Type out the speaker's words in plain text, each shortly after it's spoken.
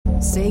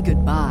Say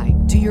goodbye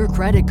to your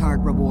credit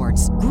card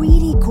rewards.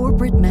 Greedy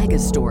corporate mega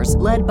stores,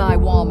 led by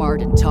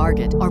Walmart and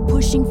Target, are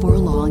pushing for a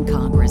law in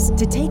Congress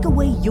to take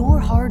away your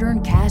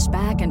hard-earned cash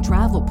back and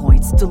travel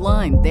points to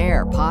line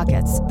their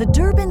pockets. The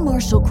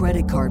Durbin-Marshall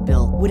credit card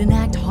bill would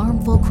enact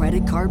harmful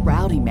credit card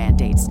routing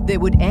mandates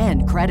that would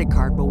end credit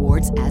card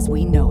rewards as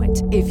we know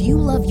it. If you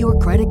love your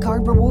credit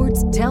card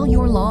rewards, tell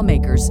your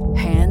lawmakers,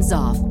 hands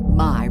off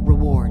my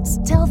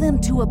rewards. Tell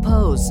them to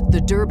oppose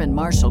the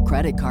Durbin-Marshall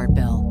credit card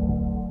bill.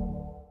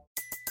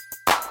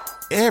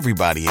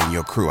 Everybody in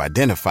your crew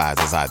identifies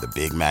as either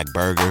Big Mac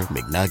Burger,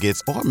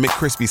 McNuggets, or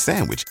McCrispy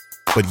Sandwich.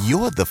 But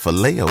you're the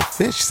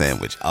Filet-O-Fish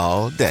Sandwich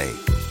all day.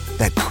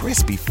 That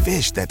crispy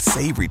fish, that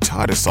savory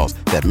tartar sauce,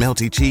 that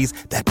melty cheese,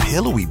 that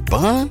pillowy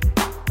bun.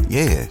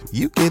 Yeah,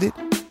 you get it.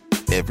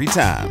 Every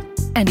time.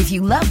 And if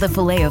you love the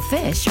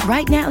Filet-O-Fish,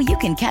 right now you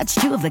can catch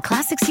two of the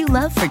classics you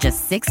love for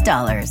just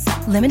 $6.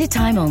 Limited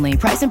time only.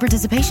 Price and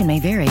participation may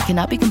vary.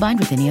 Cannot be combined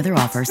with any other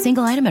offer.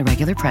 Single item at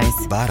regular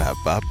price.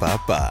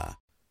 Ba-da-ba-ba-ba.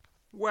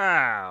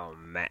 Wow,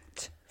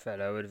 met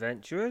fellow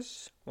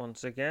adventurers.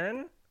 Once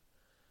again,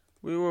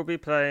 we will be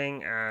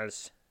playing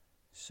as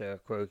Sir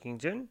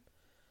Croakington,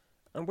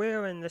 and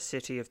we're in the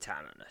city of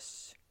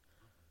Talonus.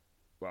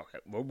 Well,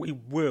 we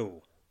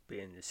will be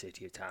in the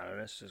city of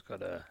Talonus. I've got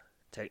to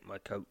take my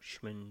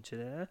coachman to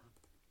there.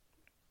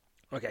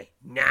 Okay,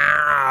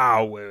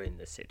 now we're in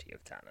the city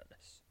of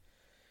Talonus.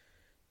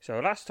 So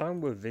last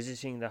time we were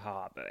visiting the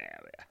harbour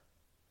area,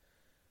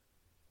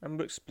 and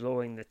we're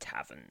exploring the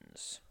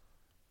taverns.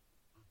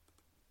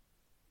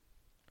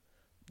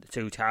 The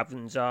two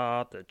taverns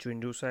are the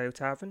Dwindlesale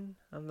Tavern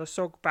and the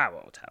Sog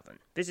Barrel Tavern.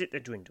 Visit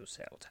the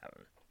Dwindlesale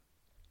Tavern.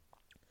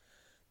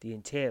 The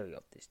interior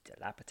of this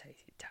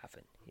dilapidated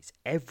tavern is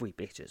every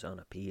bit as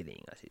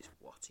unappealing as its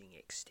rotting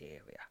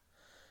exterior.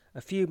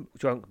 A few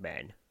drunk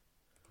men,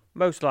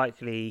 most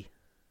likely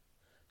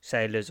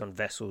sailors on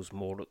vessels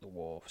moored at the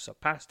wharves, are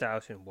passed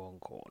out in one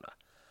corner,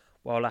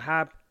 while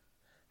a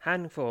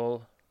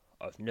handful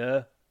of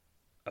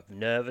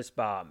nervous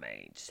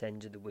barmaids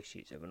tend to the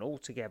wishes of an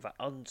altogether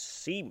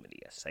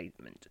unseemly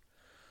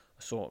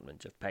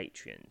assortment of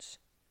patrons.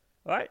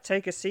 Right,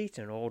 take a seat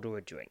and order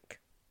a drink.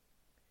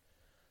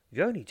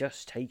 You've only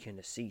just taken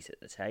a seat at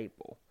the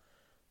table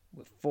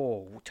with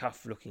four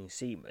tough-looking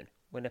seamen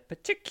when a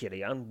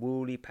particularly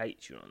unruly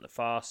patron on the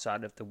far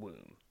side of the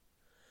room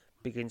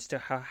begins to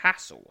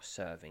hassle a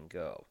serving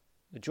girl.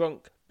 The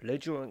drunk,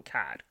 belligerent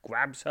cad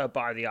grabs her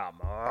by the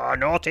arm. "Oh,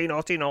 naughty,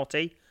 naughty,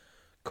 naughty!"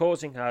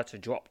 causing her to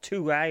drop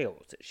 2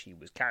 ales that she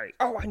was carrying.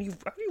 "Oh, and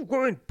you've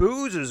ruined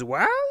booze as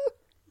well?"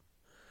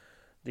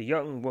 The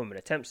young woman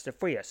attempts to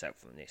free herself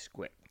from his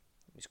grip,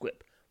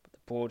 but the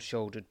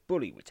broad-shouldered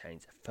bully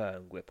retains a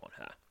firm grip on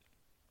her.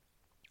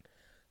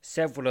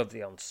 Several of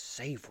the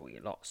unsavoury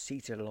lot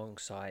seated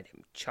alongside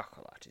him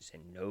chuckle at his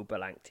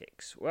ignoble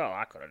antics. "Well,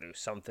 I've got to do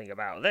something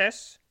about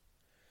this."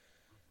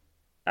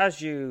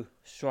 As you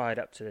stride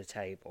up to the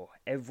table,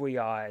 every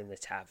eye in the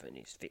tavern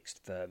is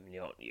fixed firmly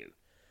on you.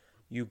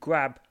 You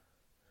grab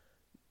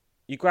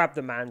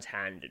the man's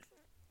hand and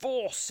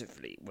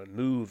forcibly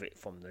remove it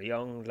from the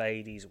young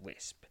lady's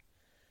wisp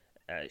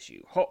as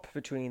you hop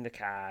between the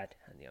cad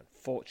and the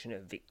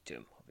unfortunate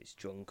victim of his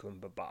drunken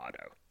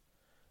bravado.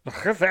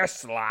 "Look at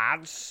this,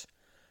 lads,"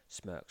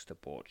 smirks the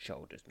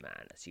broad-shouldered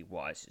man as he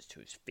rises to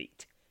his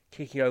feet,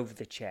 kicking over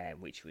the chair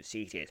in which he was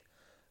seated.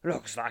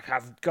 "Looks like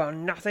I've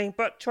done nothing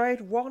but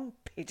trade one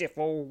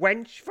pitiful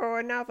wench for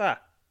another."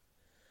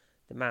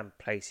 The man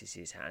places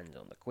his hand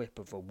on the grip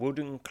of a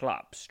wooden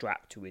club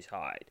strapped to his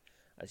hide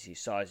as he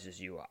sizes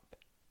you up.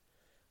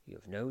 You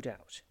have no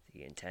doubt that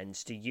he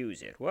intends to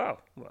use it.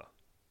 Well,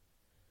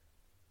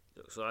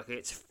 looks like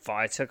it's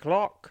fight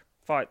o'clock.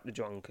 Fight the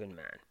drunken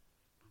man.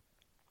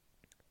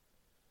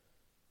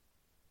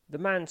 The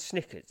man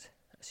snickers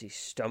as he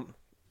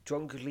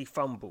drunkenly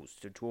fumbles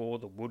to draw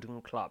the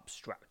wooden club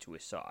strapped to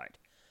his side.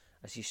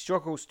 As he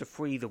struggles to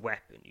free the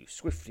weapon, you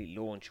swiftly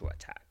launch your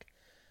attack.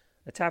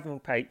 The tavern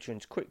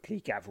patrons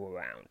quickly gather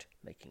around,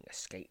 making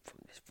escape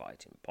from this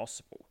fight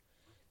impossible.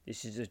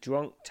 This is a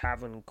drunk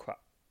tavern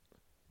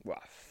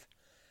rough,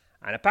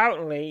 and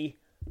apparently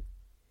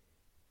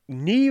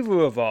neither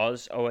of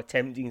us are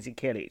attempting to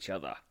kill each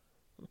other.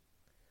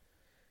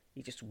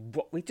 We just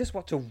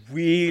want to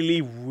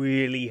really,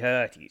 really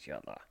hurt each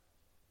other.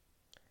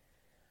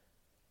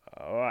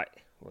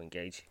 Alright, we're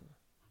engaging.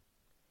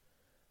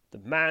 The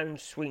man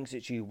swings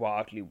at you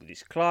wildly with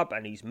his club,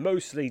 and he's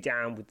mostly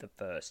down with the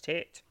first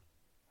hit.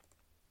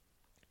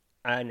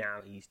 And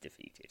now he's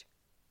defeated.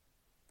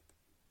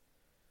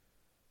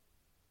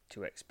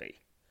 2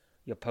 XP.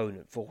 Your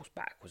opponent falls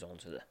backwards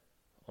onto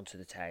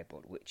the table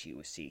at which he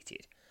was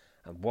seated,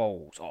 and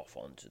rolls off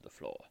onto the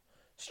floor,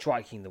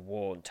 striking the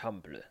worn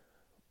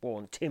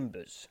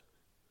timbers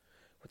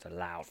with a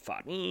loud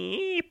thud.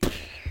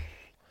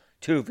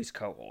 2 of his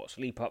cohorts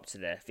leap up to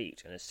their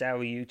feet and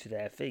assail you to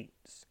their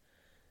feet.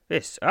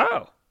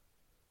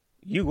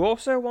 You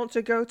also want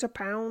to go to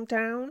Pound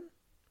Town?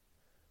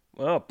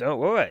 Well, don't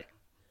worry.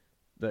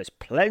 There's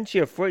plenty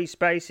of free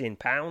space in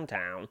Pound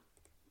Town.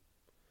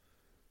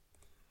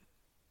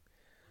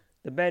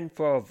 The men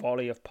throw a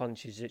volley of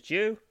punches at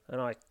you, and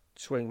I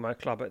swing my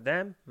club at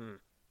them.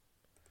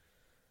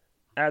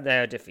 And they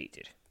are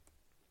defeated.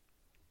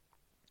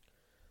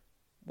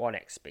 1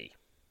 XP.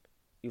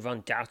 You've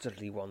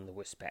undoubtedly won the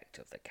respect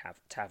of the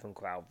tavern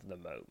crowd for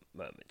the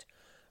moment.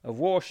 A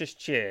raucous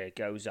cheer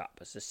goes up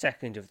as the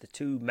second of the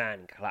 2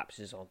 men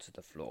collapses onto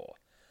the floor,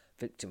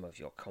 victim of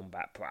your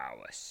combat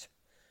prowess.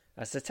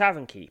 As the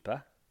tavern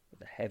keeper,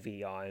 with a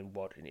heavy iron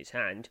rod in his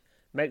hand,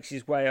 makes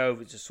his way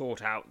over to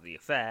sort out the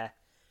affair,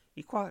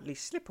 you quietly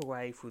slip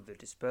away through the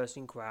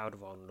dispersing crowd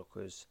of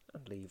onlookers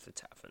and leave the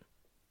tavern.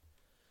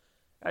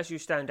 As you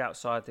stand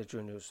outside the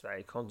general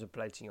sleigh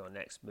contemplating your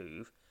next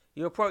move,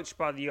 you're approached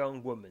by the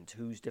young woman to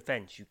whose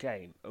defence you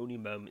came only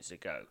moments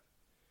ago.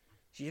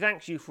 She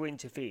thanks you for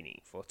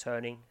intervening, for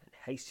turning and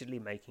hastily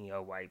making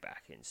her way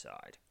back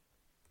inside.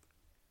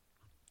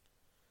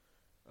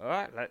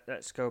 Alright,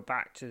 let's go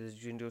back to the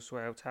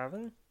Jindal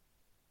Tavern.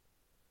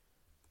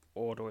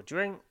 Order a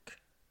drink.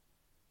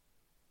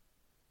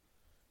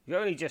 You've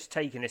only just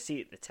taken a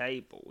seat at the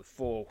table with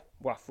 4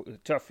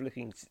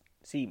 tough-looking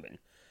seamen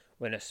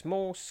when a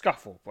small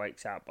scuffle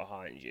breaks out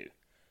behind you.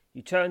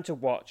 You turn to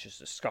watch as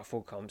the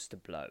scuffle comes to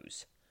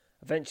blows,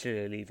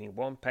 eventually leaving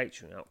one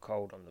patron out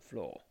cold on the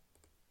floor.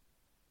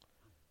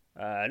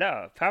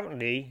 No,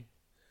 apparently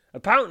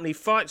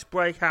fights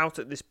break out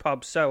at this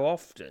pub so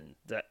often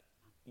that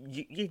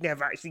you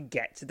never actually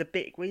get to the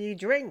bit where you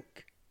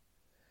drink.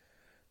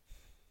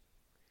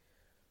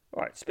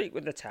 Right, speak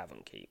with the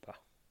tavern keeper.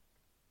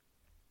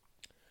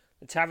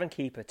 The tavern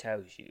keeper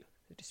tells you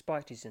that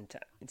despite his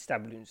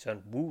establishment's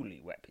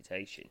unruly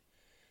reputation,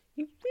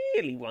 he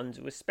really runs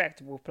a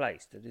respectable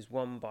place that is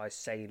run by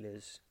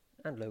sailors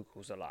and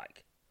locals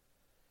alike.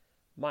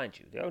 Mind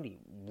you, the only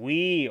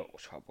real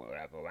trouble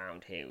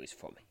around here is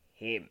from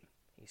him,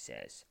 he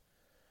says,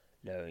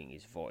 lowering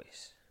his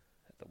voice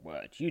at the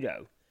word. You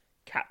know,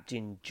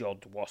 Captain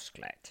Jod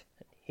Wasklet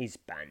and his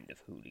band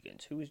of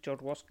hooligans. Who is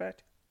Jod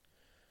Wasklet?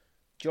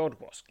 Jod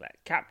Wasklet.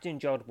 Captain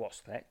Jod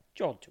Wasklet,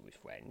 Jod to his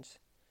friends,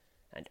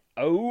 and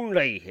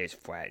only his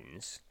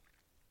friends,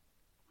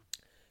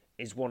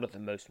 is one of the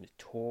most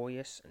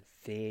notorious and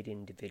feared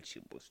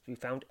individuals to be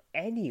found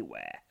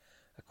anywhere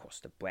across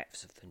the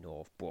breadths of the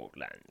North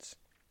Broadlands.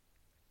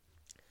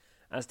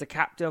 As the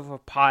captain of a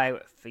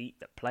pirate fleet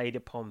that played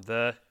upon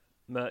the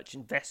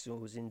merchant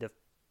vessels in the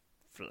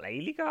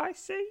Flaeligai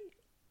Sea,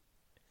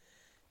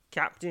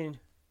 Captain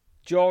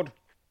Jod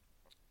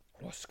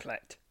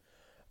Wasklet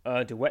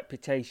earned a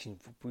reputation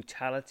for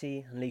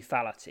brutality and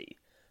lethality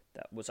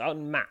that was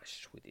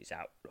unmatched with his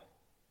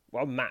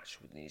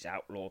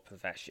outlaw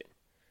profession.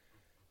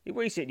 In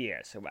recent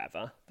years,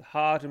 however, the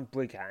hardened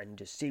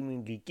brigand has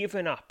seemingly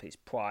given up his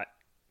pirate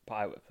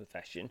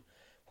profession,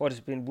 what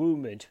has been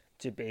rumoured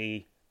to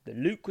be the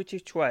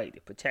lucrative trade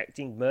of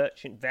protecting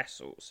merchant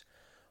vessels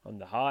on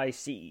the high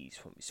seas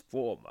from his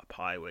former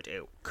pirate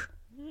ilk.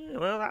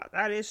 Well,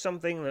 that is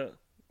something that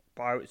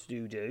pirates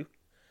do.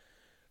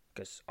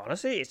 Because,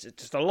 honestly, it's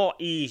just a lot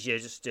easier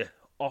just to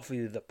offer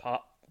you the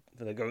part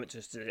for the government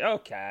just to say,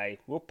 okay,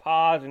 we'll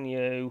pardon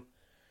you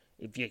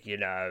if you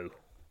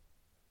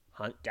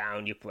hunt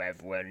down your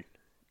brethren,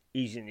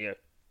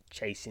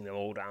 chasing them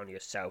all down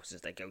yourselves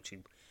as they go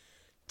to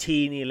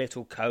teeny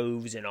little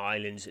coves and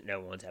islands that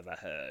no one's ever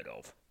heard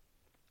of.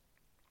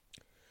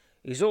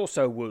 It is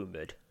also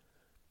rumoured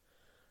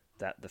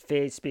that the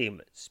feared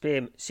seaman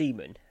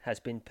has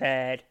been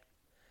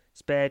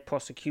spared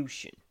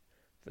prosecution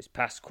for his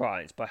past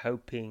crimes by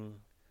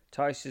helping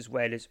Tice's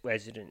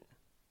resident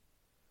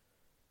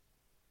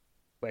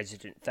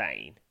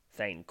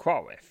Thane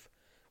Corrith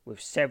with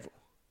several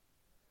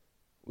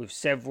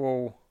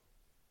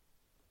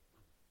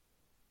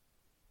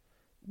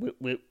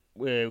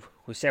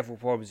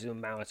problems of a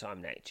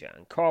maritime nature,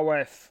 and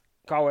Corrith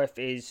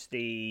is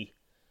the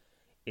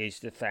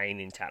Thane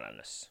in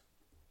Talanus.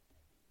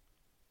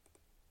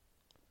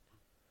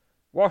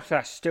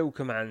 Wathas still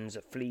commands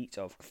a fleet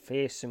of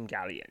fearsome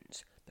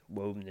galleons that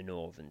roam the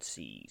northern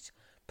seas,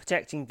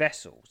 protecting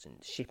vessels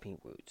and shipping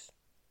routes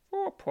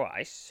for a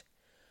price,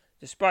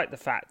 despite the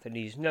fact that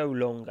he is no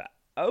longer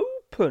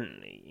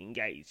openly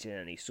engaged in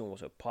any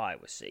sort of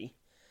piracy,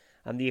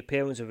 and the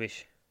appearance of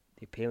his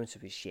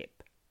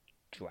ship,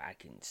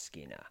 Dragon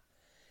Skinner,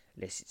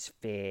 elicits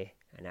fear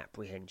and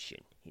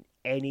apprehension in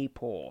any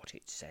port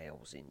it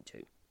sails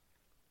into.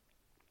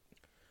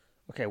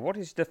 Okay, what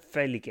is the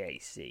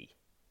Flaeligai Sea?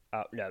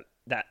 No,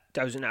 that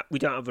doesn't. We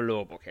don't have a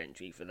law book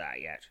entry for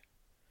that yet.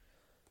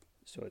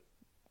 So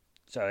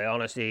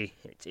honestly,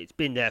 it's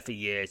been there for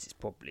years. It's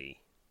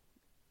probably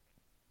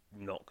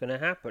not going to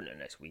happen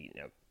unless we,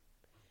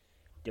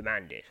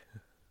 demand it,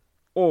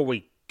 or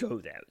we go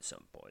there at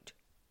some point.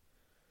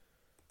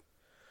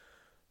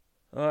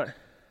 All right.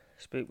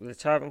 Speak with the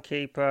tavern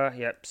keeper.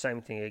 Yep,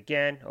 same thing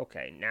again.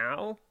 Okay,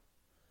 now I'm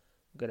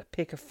going to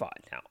pick a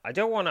fight. Now, I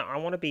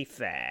want to be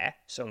fair,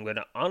 so I'm going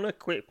to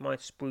unequip my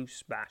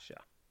spruce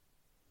basher.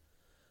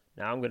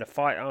 Now I'm going to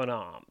fight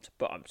unarmed,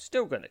 but I'm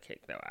still going to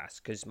kick their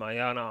ass because my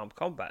unarmed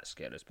combat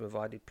skill has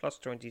provided plus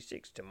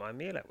 26 to my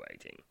melee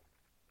rating.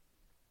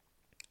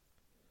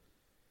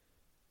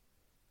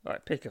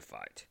 Right, pick a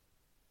fight.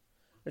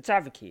 The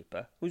tavern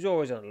keeper, who's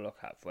always on the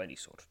lookout for any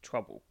sort of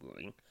trouble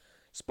brewing,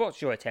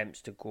 spots your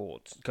attempts to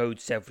goad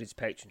several of his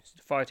patrons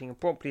into fighting and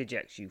promptly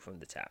ejects you from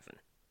the tavern.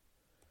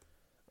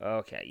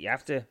 Okay, you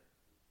have to...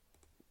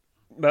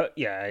 But,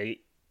 yeah,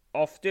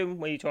 often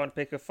when you're trying to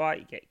pick a fight,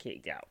 you get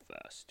kicked out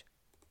first.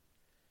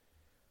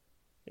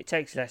 It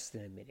takes less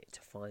than a minute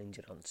to find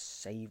an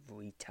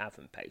unsavoury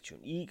tavern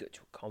patron eager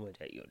to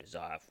accommodate your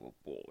desire for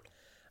a brawl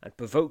and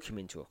provoke him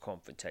into a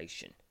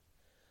confrontation.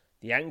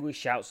 The angry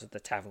shouts of the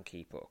tavern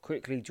keeper are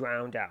quickly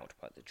drowned out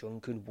by the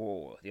drunken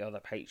roar of the other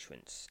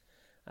patrons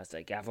as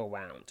they gather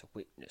round to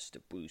witness the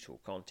brutal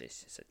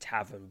contest. As a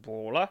tavern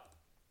brawler,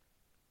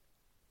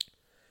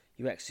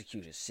 you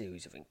execute a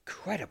series of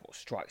incredible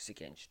strikes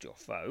against your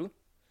foe,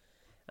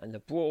 and the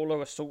brawler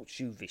assaults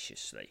you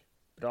viciously,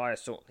 but I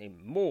assault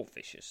him more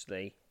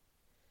viciously,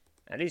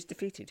 and is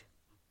defeated.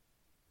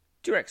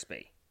 2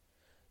 XP.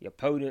 The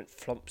opponent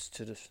slumps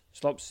to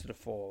the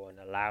floor, and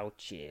a loud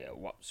cheer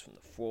erupts from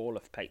the thrall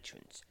of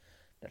patrons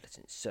that has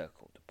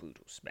encircled the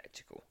brutal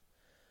spectacle.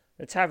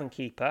 The tavern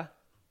keeper,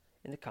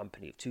 in the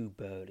company of 2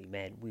 burly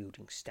men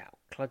wielding stout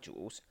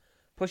cudgels,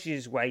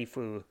 pushes his way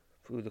through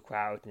the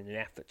crowd in an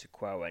effort to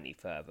quell any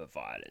further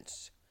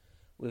violence.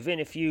 Within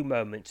a few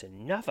moments,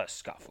 another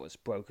scuffle has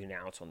broken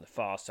out on the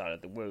far side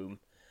of the room,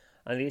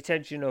 and the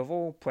attention of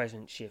all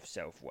present shifts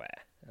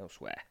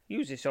elsewhere.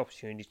 Use this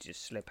opportunity to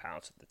slip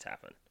out of the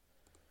tavern.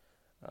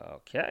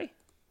 Okay,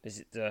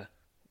 visit the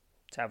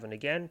tavern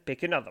again,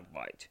 pick another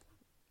fight.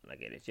 When I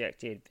get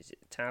ejected, visit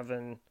the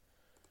tavern,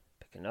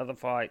 pick another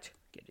fight,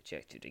 get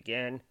ejected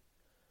again.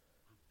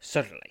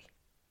 Suddenly,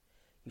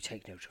 you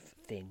take note of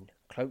a thin,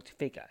 cloaked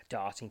figure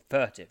darting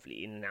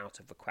furtively in and out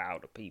of a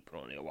crowd of people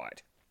on your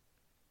right.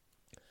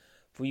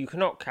 For you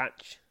cannot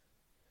catch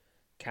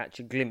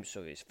a glimpse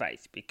of his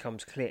face, it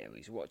becomes clear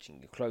he's watching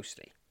you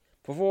closely.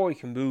 Before he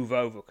can move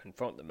over and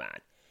confront the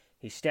man,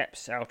 he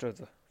steps out of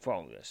the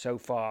throng that so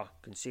far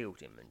concealed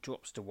him and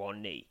drops to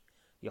one knee.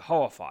 You're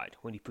horrified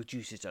when he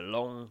produces a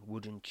long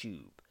wooden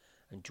tube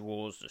and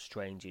draws the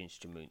strange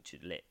instrument to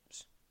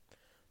lips.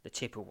 The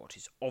tip of what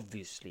is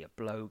obviously a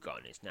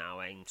blowgun is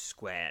now aimed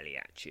squarely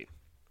at you.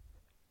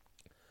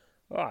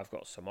 Well, I've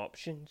got some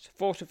options.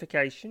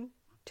 Fortification,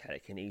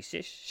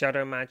 telekinesis,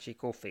 shadow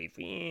magic, or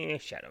thievery.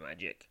 Shadow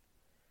magic.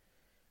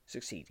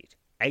 Succeeded.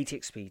 8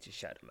 XP to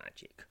shadow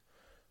magic.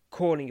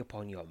 Calling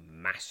upon your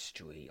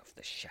mastery of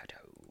the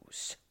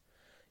shadows.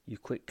 You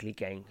quickly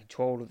gain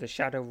control of the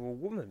shadow of a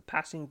woman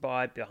passing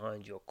by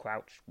behind your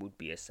crouched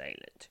would-be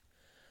assailant.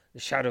 The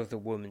shadow of the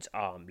woman's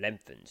arm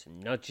lengthens and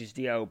nudges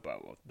the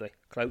elbow of the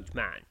cloaked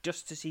man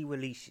just as he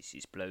releases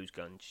his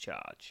blowgun's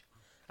charge.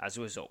 As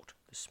a result,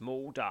 the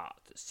small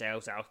dart that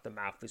sails out of the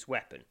mouth of his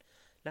weapon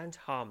lands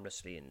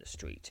harmlessly in the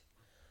street.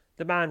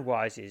 The man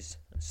rises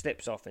and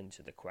slips off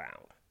into the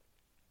crowd.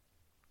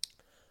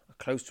 A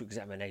closer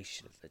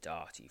examination of the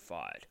dart he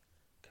fired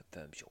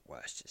confirms your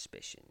worst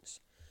suspicions.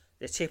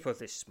 The tip of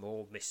this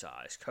small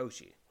missile is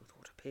coated with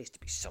what appears to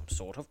be some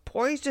sort of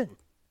poison.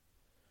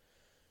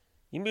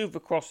 You move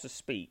across the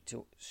street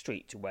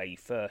to where you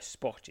first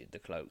spotted the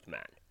cloaked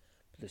man,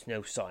 but there's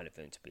no sign of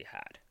him to be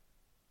had.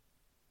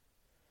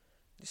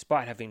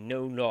 Despite having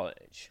no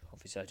knowledge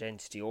of his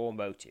identity or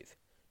motive,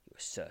 you are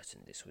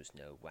certain this was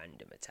no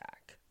random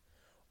attack.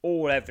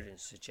 All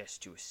evidence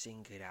suggests you were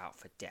singled out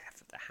for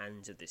death at the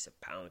hands of this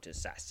apparent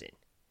assassin.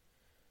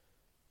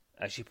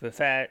 As you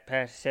prepare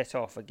to set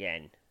off on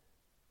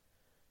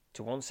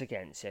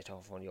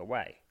your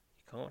way,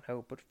 you can't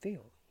help but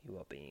feel you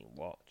are being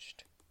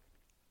watched.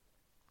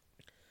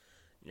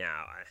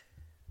 Now,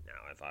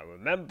 if I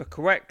remember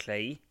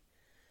correctly,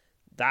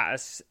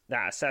 that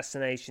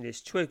assassination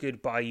is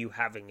triggered by you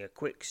having a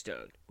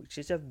quickstone, which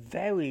is a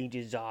very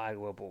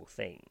desirable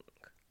thing,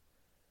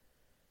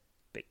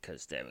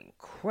 because they're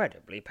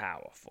incredibly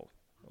powerful.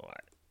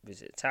 Alright,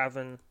 visit the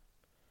tavern.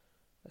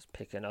 Let's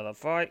pick another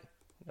fight.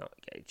 Not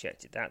get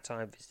ejected that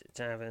time. Visit the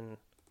tavern.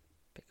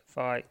 Pick a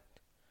fight.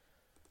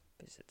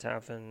 Visit the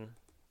tavern.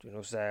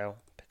 Dwindle sale.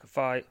 Pick a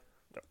fight.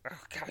 Oh,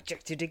 got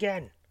ejected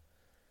again.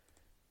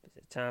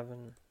 Visit the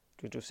tavern.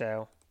 Dwindle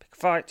sale. Pick a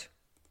fight.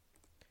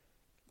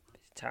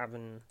 Visit the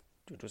tavern.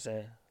 Dwindle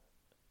sale.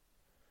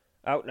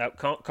 Oh no,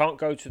 can't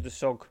go to the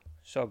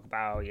Sog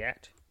Barrow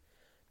yet.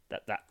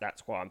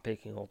 That's why I'm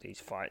picking all these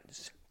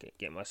fights.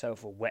 Get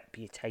myself a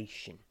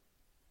reputation.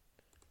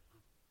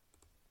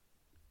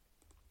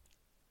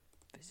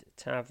 Visit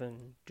the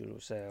tavern, doodle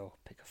sale,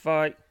 pick a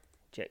fight,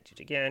 ejected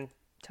again,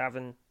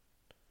 tavern,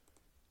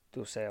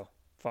 doodle sale,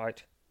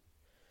 fight.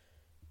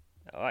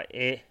 Alright,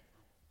 here.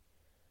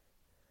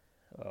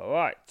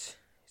 Alright,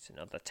 it's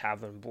another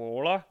tavern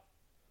brawler.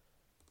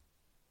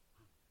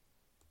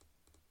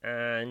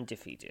 And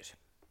defeated.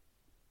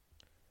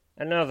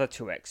 Another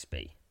 2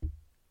 XP.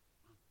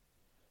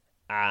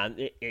 And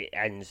it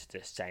ends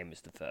the same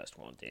as the first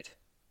one did.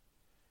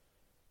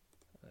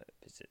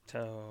 Visit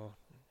town,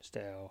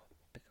 stale,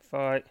 pick a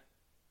fight.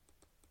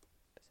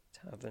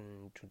 Visit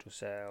tavern, dwindle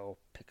sale,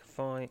 pick a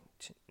fight.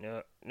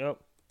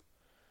 Nope.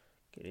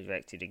 Get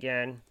ejected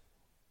again.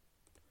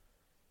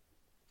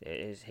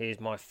 Here's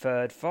my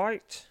third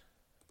fight.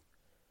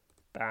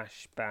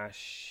 Bash,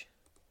 bash.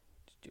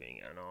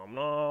 Doing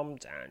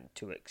unarmed and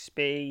 2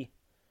 XP.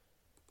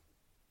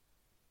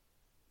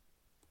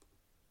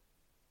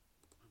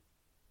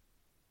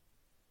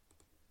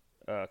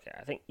 Okay,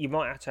 I think you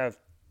might have to have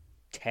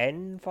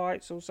 10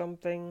 fights or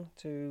something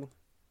to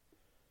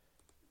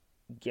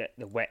get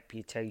the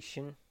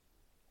reputation.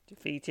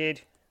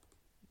 Defeated.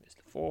 There's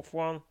the 4th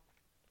one.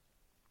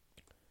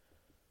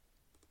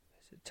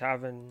 There's a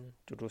tavern,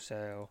 doodle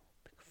sale,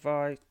 pick a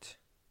fight.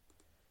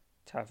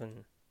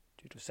 Tavern,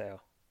 doodle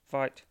sale,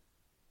 fight.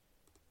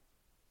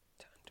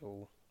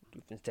 Tandle,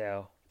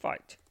 Doodle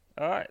fight.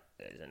 Alright,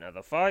 there's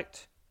another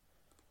fight.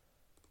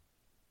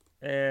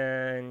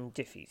 And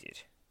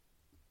defeated.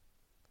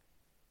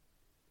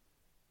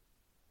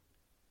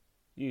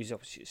 Use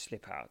opportunity to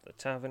slip out of the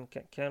tavern.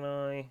 Can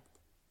I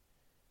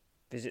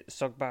visit the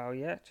Sogbow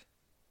yet?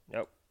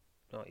 Nope,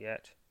 not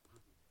yet.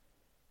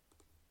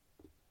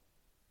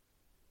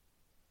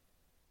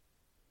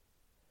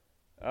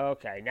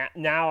 Okay,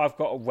 now I've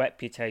got a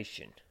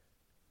reputation.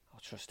 I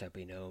trust there'll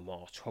be no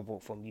more trouble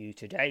from you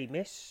today,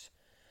 miss.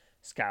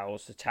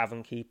 Scowls the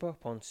tavern keeper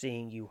upon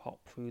seeing you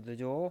hop through the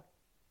door.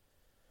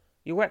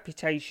 Your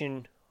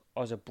reputation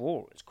as a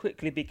brawler has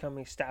quickly become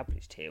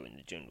established here in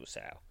the Jungle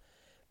Cell.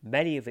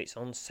 Many of its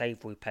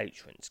unsavoury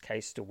patrons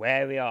cast a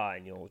wary eye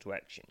in your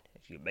direction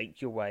as you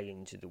make your way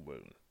into the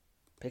room.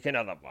 Pick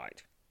another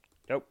bite.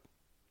 Nope.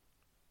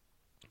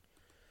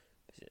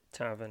 Visit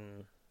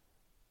tavern.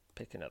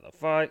 Pick another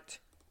fight.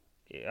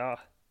 Here you are.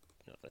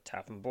 Another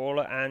tavern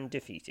brawler and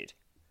defeated.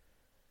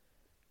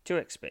 2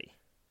 XP.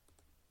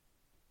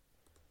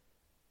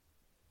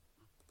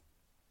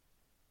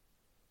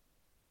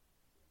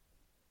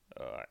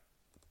 Alright.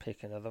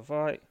 Pick another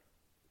fight.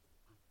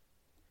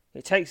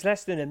 It takes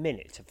less than a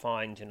minute to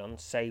find an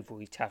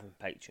unsavoury tavern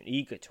patron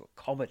eager to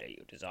accommodate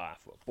your desire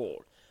for a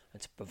brawl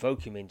and to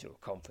provoke him into a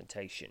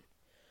confrontation.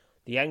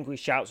 The angry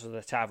shouts of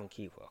the tavern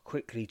keeper are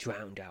quickly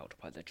drowned out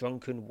by the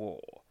drunken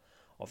roar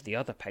of the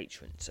other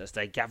patrons as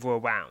they gather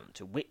around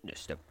to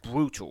witness the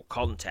brutal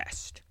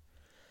contest.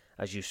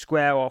 As you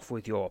square off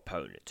with your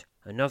opponent,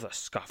 another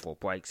scuffle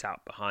breaks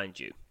out behind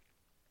you.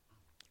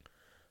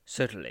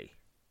 Suddenly,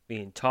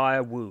 the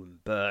entire room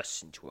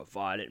bursts into a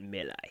violent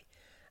melee,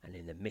 and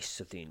in the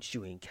midst of the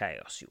ensuing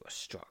chaos you are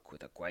struck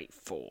with a great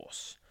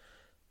force.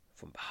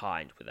 From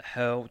behind, with a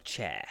hurled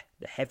chair,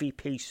 the heavy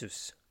piece of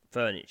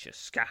furniture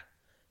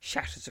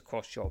shatters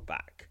across your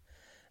back.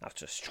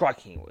 After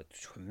striking it with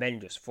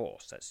tremendous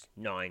force, that's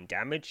 9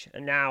 damage,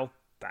 and now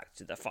back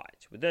to the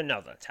fight with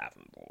another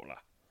tavern brawler,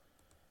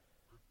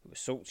 who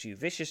assaults you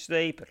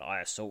viciously, but I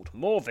assault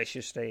more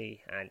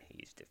viciously, and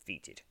he is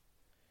defeated.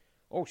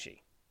 Or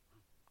she.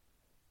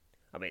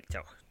 I mean,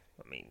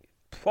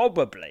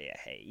 probably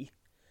a he.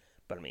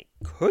 But I mean,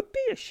 it could be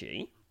a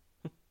she.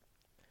 I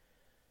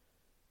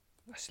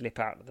slip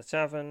out of the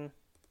tavern.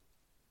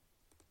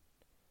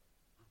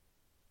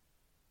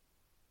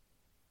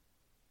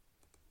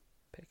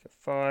 Pick a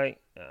fight.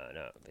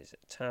 No, visit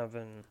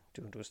tavern.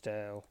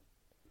 Dwindlesdale.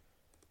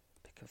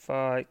 Pick a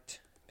fight.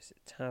 Visit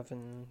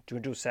tavern.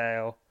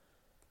 Dwindlesdale.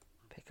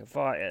 Pick a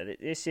fight.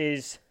 This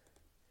is...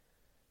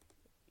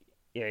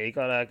 Yeah, you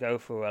gotta go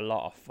through a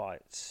lot of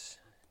fights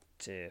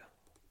to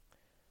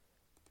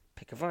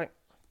pick a fight.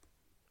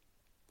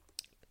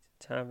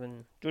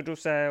 Tavern, Doodle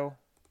Sale.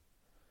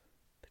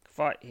 Pick a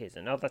fight. Here's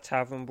another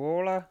tavern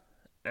brawler.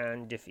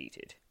 And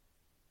defeated.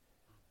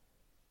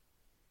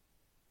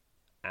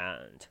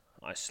 And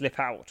I slip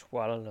out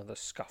while another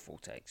scuffle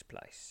takes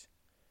place.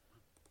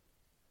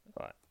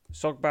 Right.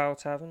 Sogbow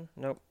Tavern.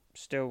 Nope.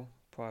 Still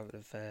private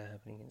affair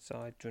happening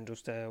inside.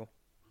 Dwindlesdale.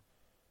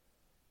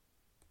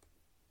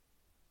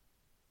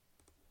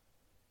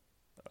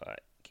 Alright.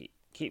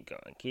 Keep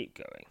going.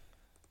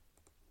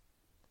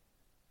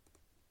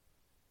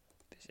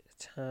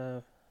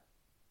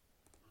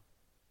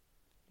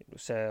 Doodle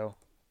Sale.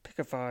 Pick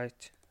a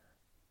fight.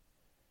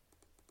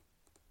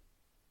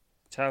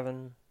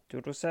 Tavern.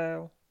 Doodle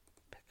Sale.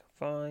 Pick a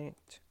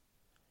fight.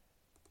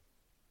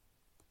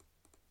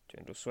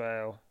 Dwindle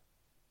Swale.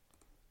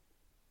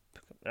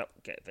 Nope,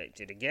 get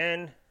evicted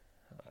again.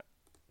 Right,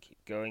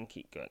 keep going.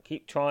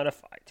 Keep trying to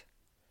fight.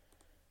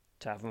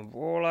 Tavern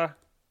Brawler.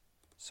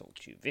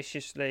 Assault you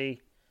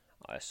viciously.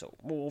 I assault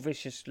more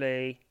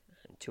viciously.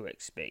 And 2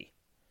 XP.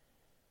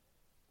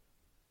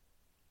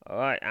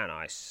 Alright, and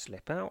I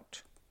slip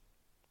out.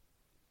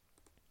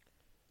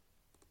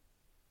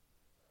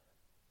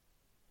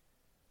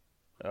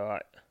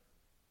 Alright.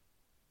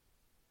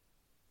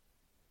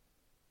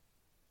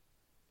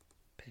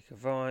 Pick a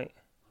fight.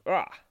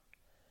 Oh,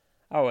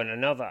 and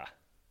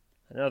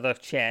another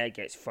chair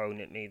gets thrown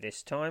at me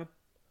this time.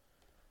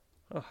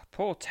 Oh,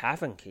 poor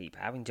tavern keep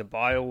having to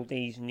buy all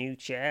these new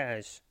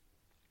chairs.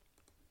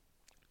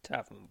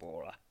 Tavern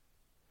Brawler.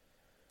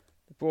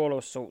 The brawler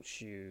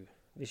assaults you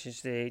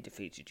viciously,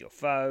 defeated your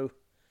foe.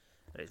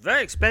 And it's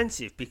very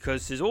expensive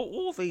because there's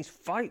all these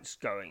fights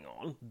going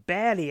on.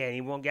 Barely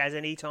anyone gets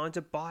any time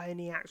to buy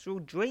any actual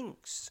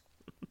drinks.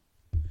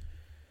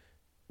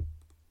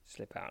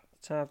 Slip out of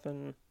the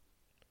tavern.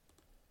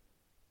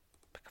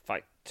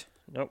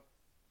 Nope,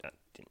 that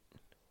didn't.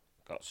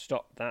 Got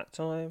stopped that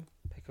time.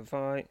 Pick a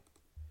fight.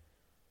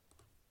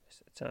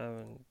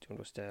 Tavern,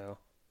 Dwindlesdale.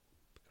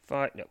 Pick a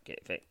fight. Nope, get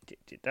evicted.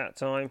 Did that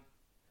time.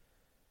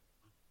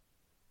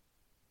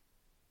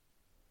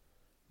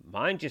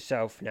 Mind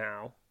yourself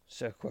now,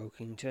 Sir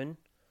Croakington,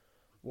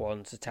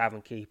 warns the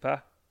tavern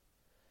keeper.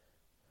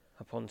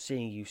 Upon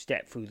seeing you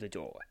step through the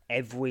door,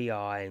 every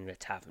eye in the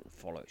tavern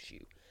follows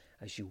you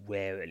as you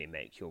warily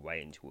make your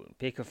way into it and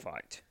pick a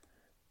fight.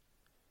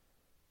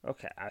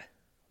 Okay.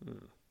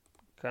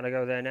 Can I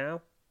go there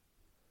now?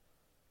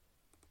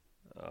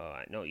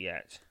 Alright, not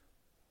yet.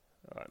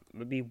 Alright,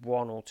 maybe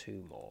one or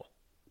two more.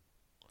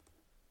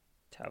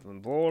 Tavern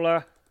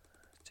Brawler.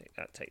 Take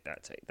that, take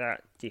that, take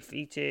that.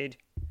 Defeated.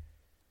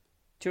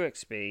 2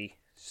 XP.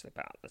 Slip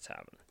out of the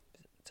tavern.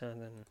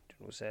 Tavern,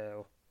 General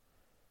Sale.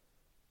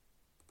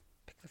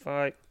 Pick the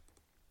fight.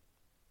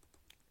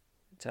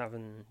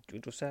 Tavern,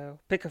 Dwindle Sale.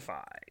 Pick a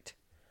fight.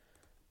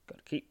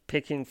 Gotta keep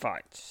picking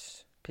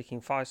fights. Picking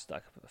fights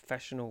like a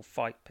professional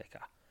fight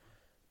picker.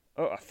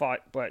 Oh,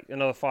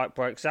 another fight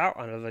breaks out.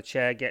 Another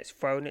chair gets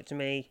thrown at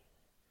me.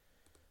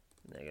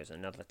 And there goes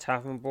another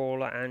Tavern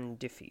Brawler and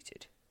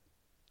defeated.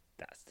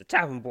 That's the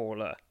Tavern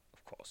Brawler,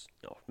 of course,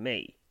 not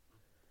me.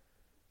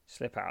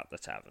 Slip out the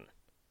tavern.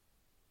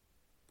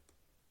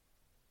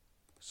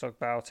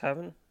 Sogbow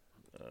Tavern?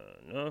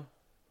 No.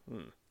 Let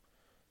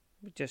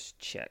me just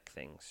check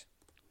things.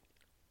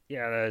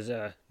 Yeah, there's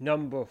a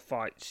number of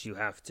fights you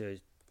have to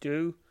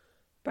do.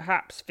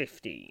 Perhaps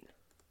 15.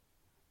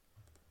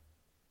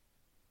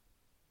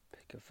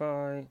 Pick a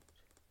fight.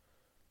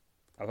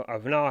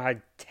 I've now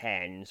had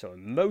 10, so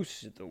I'm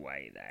most of the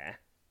way there.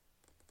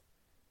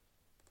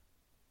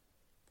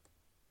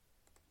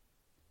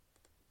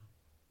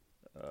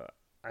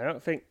 I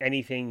don't think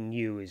anything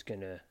new is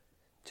going to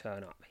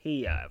turn up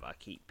here if I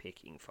keep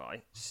picking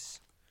fights.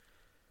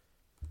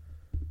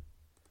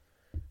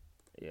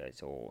 Yeah,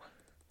 it's all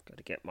got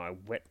to get my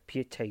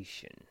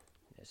reputation.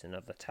 There's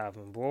another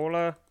Tavern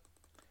Brawler.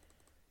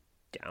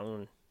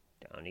 Down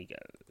he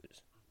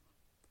goes.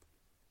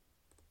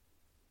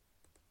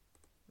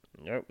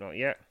 Nope, not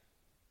yet.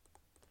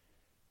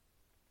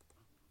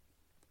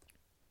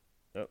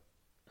 Nope.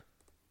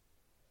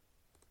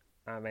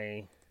 I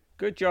mean,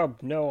 good job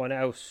no one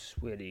else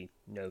really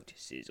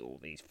notices all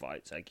these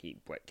fights I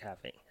keep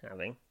having.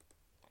 Pick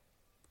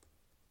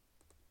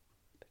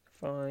a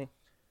fight.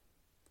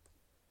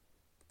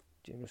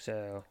 General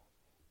Sale.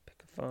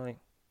 Pick a fight.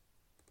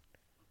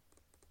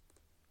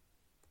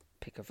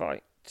 Pick a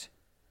fight.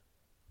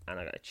 And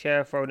I got a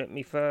chair thrown at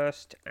me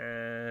first,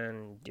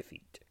 and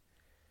defeat.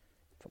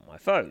 From my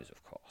foes,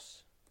 of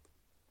course.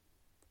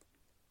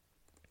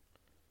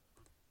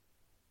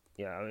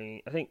 Yeah, I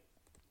mean, I think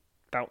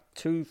about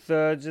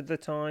 2/3 of the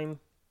time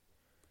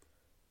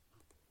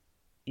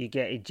you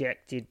get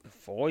ejected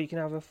before you can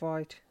have a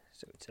fight.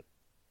 So it's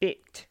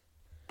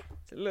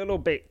a little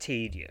bit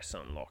tedious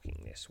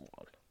unlocking this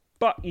one.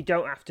 But you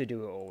don't have to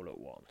do it all at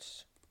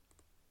once.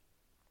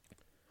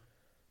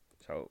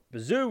 So,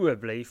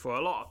 presumably, for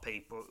a lot of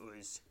people, it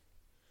was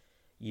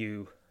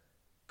you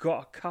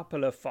got a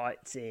couple of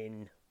fights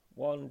in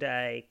one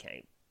day,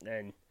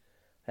 then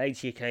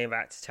later you came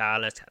back to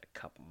Talos, had a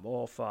couple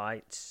more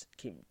fights,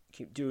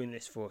 keep doing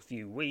this for a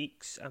few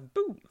weeks, and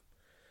boom!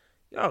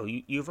 Oh,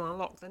 you've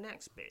unlocked the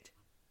next bit.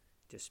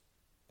 Just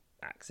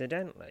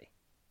accidentally.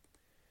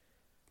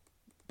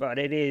 But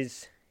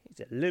it's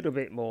a little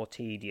bit more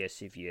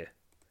tedious if you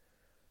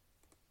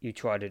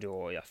try to do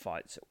all your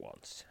fights at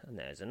once. And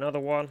there's another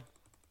one.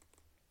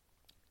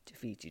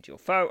 Defeated your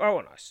foe. Oh,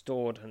 and I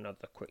stored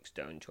another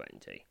Quickstone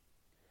 20.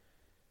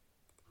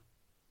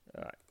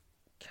 Alright.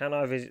 Can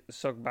I visit the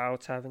Sogbow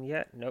Tavern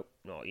yet? Nope,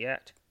 not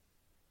yet.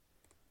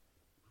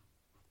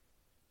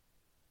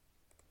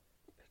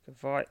 Pick a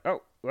fight.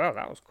 Oh, well,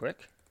 that was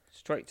quick.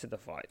 Straight to the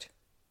fight.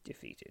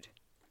 Defeated.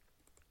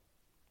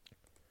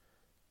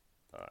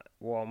 Alright,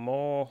 one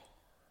more.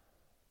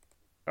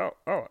 Oh,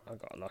 I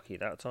got lucky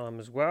that time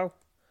as well.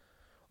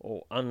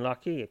 Or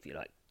unlucky if you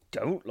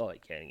don't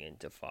like getting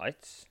into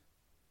fights.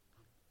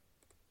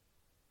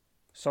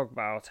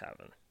 Sogbow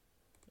Tavern.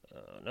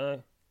 Oh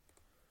no.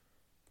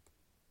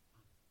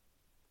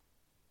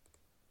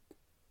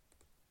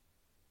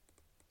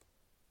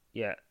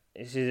 Yeah,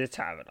 this is a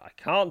tavern. I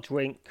can't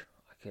drink.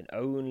 I can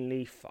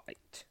only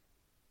fight.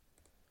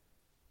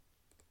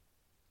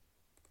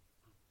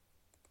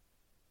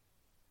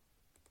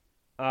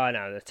 Ah,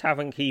 no, the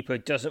tavern keeper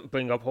doesn't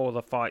bring up all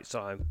the fights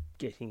I'm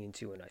getting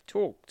into when I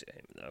talk to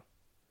him, though.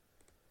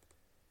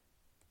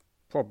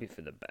 Probably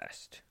for the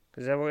best.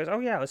 Because everyone goes, oh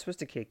yeah, I was supposed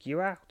to kick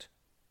you out.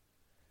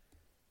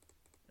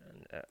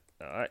 And,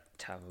 alright,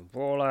 Tavern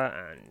Brawler,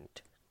 and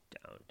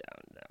down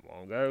that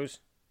one goes.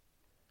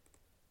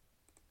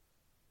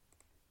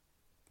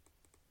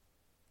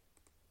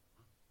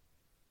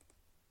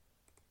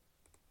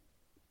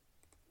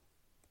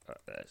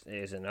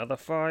 Here's another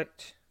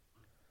fight.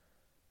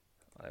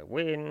 I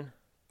win.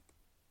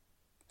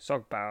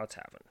 Sogbow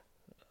Tavern.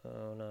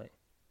 Oh no.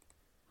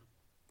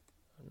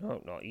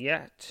 No, not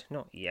yet.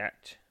 Not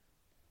yet.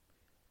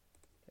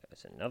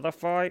 There's another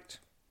fight.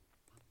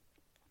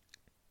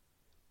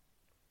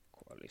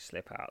 quietly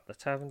slip out the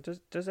tavern.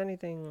 Does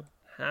anything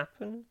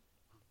happen?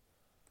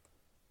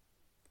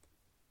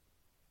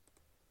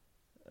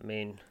 I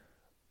mean,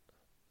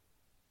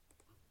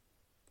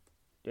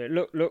 it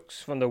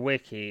looks from the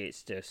wiki,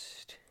 it's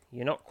just,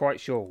 you're not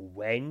quite sure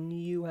when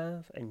you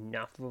have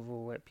enough of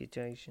a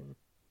reputation.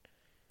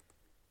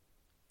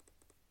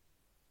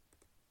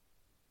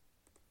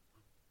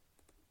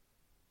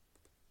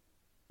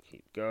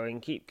 Keep going,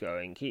 keep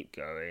going, keep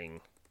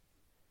going.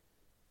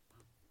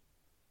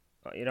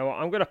 You know what,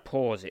 I'm going to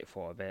pause it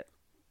for a bit.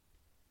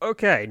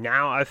 Okay,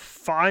 now I've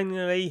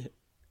finally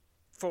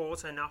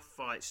fought enough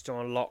fights to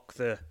unlock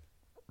the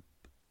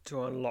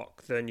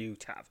new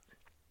tavern.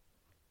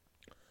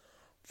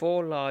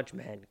 4 large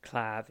men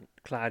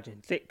clad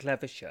in thick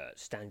leather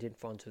shirts stand in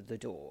front of the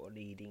door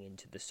leading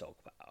into the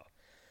Sogbow.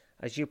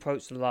 As you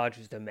approach the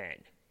larger of the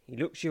men, he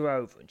looks you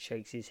over and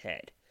shakes his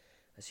head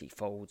as he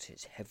folds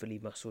his heavily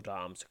muscled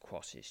arms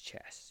across his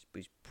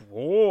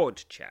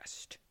broad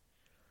chest.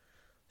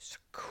 "Sir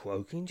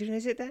Croakington,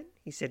 is it then?"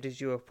 he said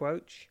as you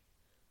approach.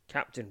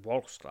 "Captain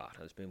Walscott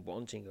has been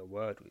wanting a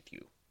word with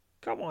you.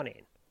 Come on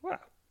in."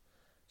 "Well,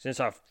 since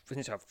I've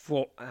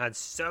had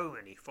so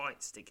many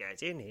fights to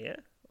get in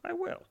here, I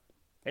will."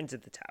 Enter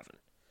the tavern.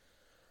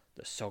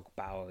 The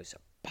Sogbow is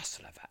a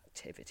bustle of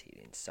activity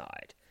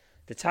inside.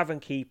 The tavern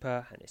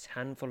keeper and his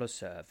handful of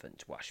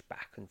servants rush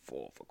back and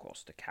forth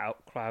across the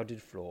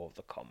crowded floor of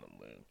the common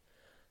room,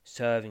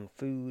 serving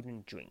food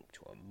and drink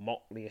to a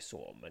motley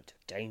assortment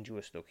of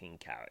dangerous-looking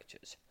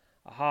characters.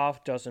 A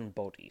half-dozen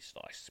bodies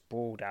lie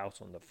sprawled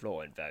out on the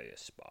floor in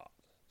various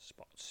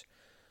spots.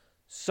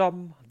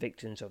 Some are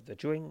victims of the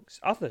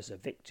drinks, others are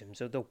victims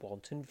of the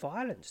wanton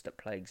violence that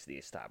plagues the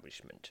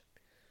establishment.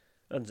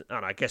 And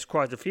I guess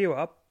quite a few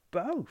are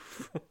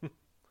both,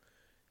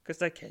 because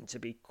they tend to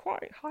be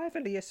quite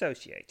heavily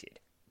associated.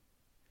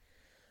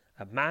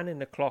 A man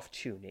in a cloth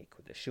tunic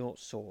with a short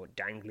sword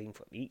dangling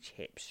from each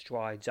hip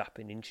strides up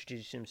and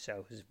introduces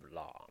himself as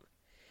Vlan.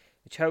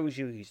 He tells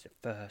you he's the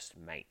first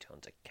mate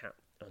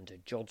under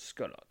Jod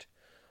Scullot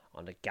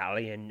on a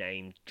galleon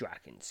named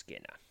Dragon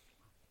Skinner.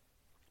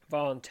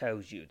 Vlan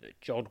tells you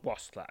that Jod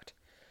Wasclat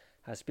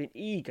has been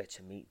eager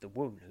to meet the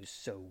woman who's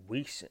so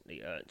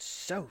recently earned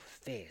so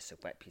fierce a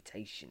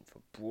reputation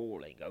for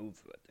brawling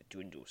over at the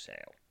Dwindle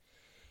Sale.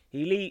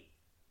 He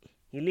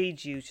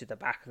leads you to the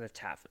back of the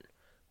tavern,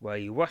 where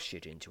you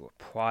ushered into a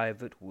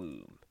private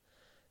room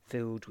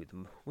filled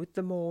with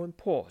the more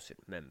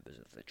important members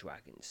of the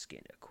Dragon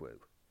Skinner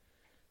crew.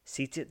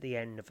 Seated at the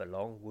end of a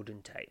long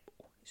wooden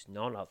table is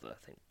none other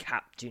than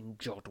Captain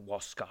Jod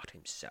Wascott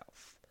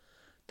himself.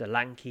 The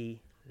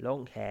lanky,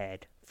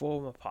 long-haired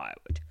former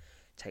pirate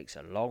takes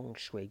a long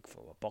swig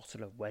from a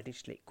bottle of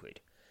reddish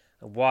liquid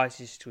and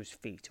rises to his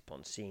feet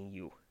upon seeing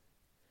you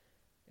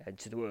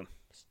enter the room.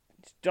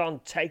 "It's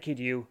done taking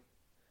you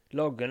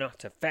long enough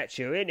to fetch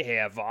you in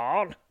here,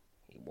 Vlan,"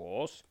 he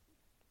roars.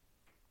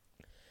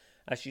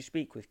 As you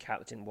speak with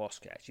Captain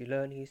Wascott, you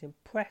learn he is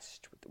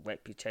impressed with the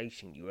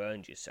reputation you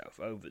earned yourself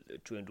over the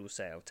Dwindle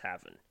Sale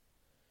Tavern.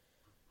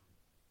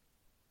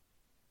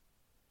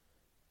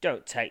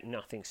 "Don't take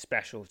nothing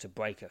special to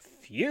break a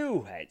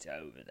few heads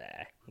over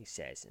there," he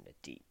says in a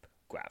deep,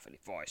 gravelly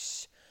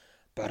voice.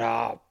 "But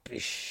I'll be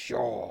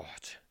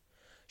short.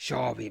 Sure,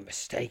 I'll be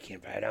mistaken,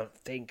 but I don't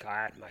think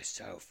I had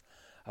myself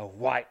a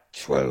right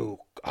true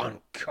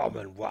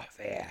uncommon rough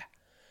here.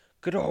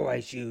 Could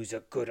always use a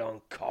good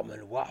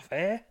uncommon rough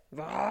here,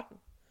 Vlan."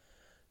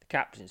 The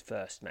captain's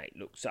first mate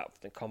looks up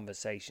from the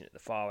conversation at the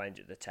far end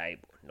of the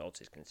table and nods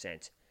his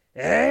consent.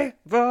 "Eh,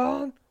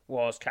 Vlan?"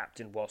 roars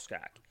Captain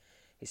Wascott,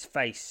 his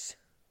face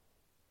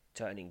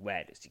turning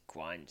red as he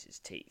grinds his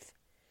teeth.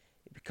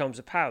 It becomes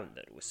apparent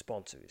that the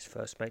response of his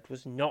first mate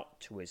was not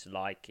to his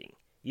liking.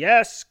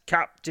 "Yes,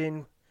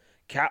 Captain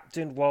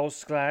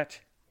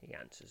Walsclat," he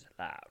answers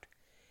aloud,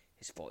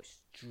 his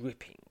voice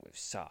dripping with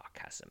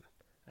sarcasm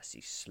as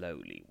he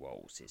slowly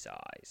rolls his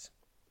eyes.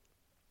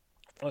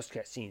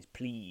 Walsclat seems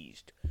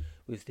pleased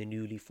with the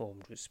newly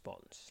formed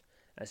response,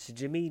 as his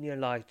demeanour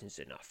lightens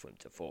enough for him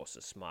to force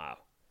a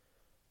smile.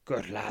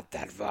 "Good lad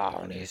that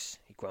Vlan is,"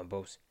 he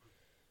grumbles.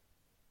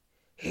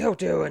 "He'll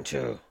do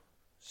until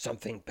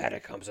something better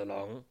comes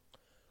along.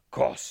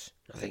 Course,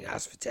 nothing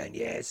has for 10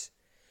 years.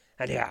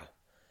 Anyhow,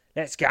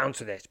 let's get on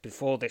to this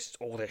before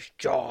all this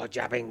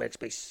jaw-jabbing makes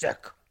me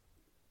sick."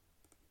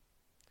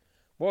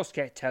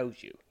 Wascott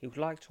tells you he would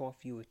like to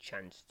offer you a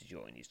chance to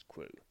join his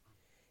crew.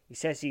 He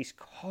says he's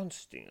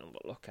constantly on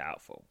the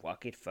lookout for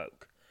rugged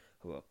folk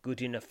who are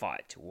good in a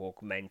fight to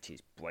augment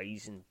his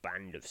brazen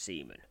band of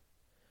seamen.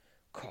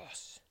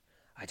 "Course,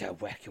 I don't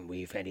reckon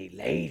we've any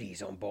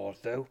ladies on board,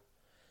 though.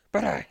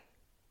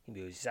 He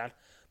muses out,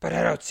 but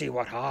I don't see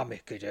what harm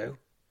it could do.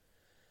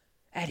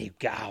 Any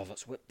gal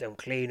that's whipped them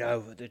clean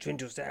over the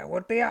Dwindle Sale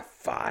would be a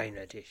fine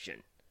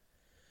addition."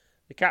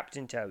 The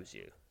captain tells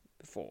you,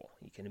 before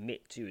he can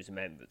admit you as a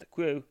member of the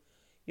crew,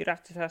 you'd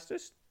have to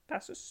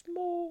pass a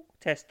small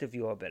test of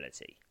your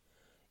ability.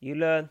 You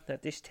learn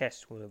that this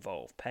test will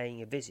involve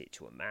paying a visit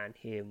to a man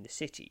here in the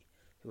city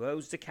who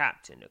owes the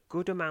captain a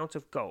good amount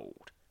of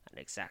gold and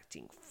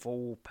exacting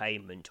full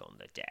payment on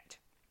the debt.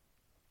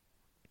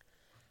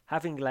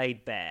 Having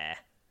laid bare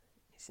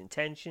his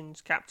intentions,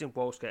 Captain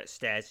Walscott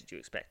stares at you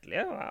expectantly.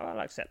 Oh,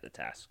 I'll accept the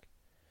task.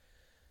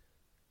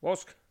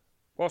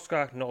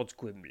 Walscott nods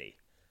grimly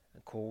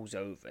and calls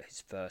over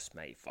his first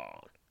mate,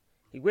 Varn.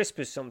 He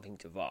whispers something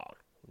to Varn,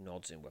 who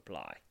nods in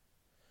reply.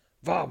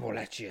 Varn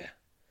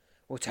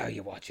will tell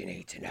you what you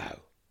need to know,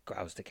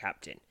 growls the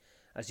captain,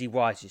 as he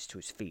rises to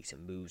his feet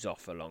and moves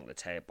off along the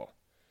table.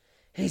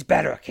 He's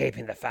better at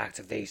keeping the facts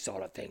of these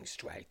sort of things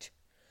straight.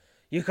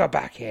 You go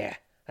back here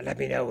and let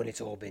me know when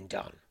it's all been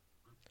done.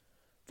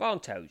 Varn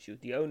tells you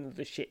the owner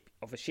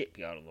of a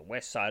shipyard on the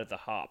west side of the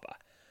harbour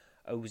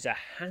owes a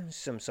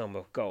handsome sum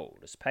of gold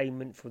as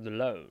payment for the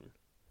loan.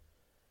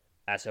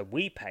 As a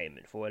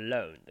repayment for a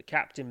loan the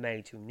captain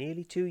made to him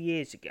nearly 2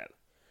 years ago.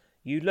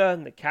 You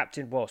learn that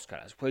Captain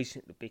Walscott has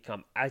recently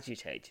become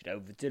agitated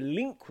over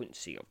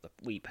delinquency of the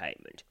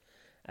repayment,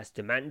 as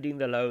demanding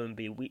the loan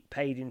be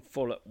paid in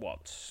full at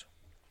once.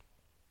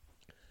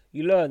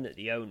 You learn that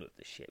the owner of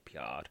the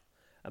shipyard,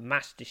 a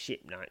master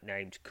shipknight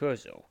named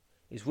Kurzel,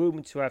 is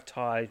rumoured to have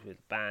ties with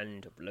a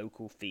band of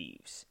local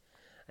thieves,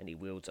 and he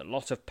wields a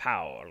lot of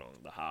power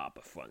along the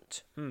harbour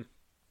front.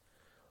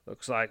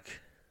 Looks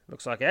like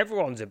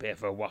everyone's a bit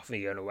of a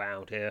ruffian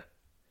around here.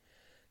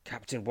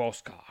 Captain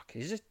Walscott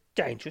is a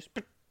dangerous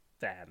but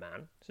fair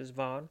man, says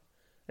Varn,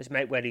 as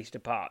mate ready to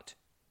depart.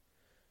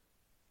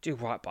 Do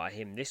right by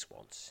him this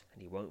once,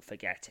 and he won't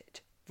forget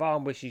it.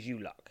 Varn wishes you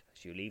luck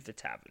as you leave the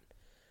tavern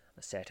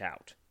and set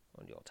out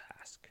on your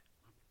task.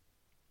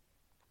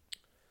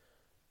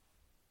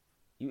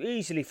 You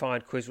easily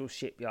find Quizzle's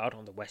shipyard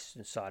on the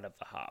western side of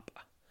the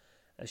harbour,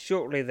 and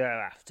shortly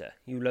thereafter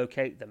you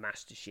locate the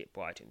master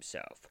shipwright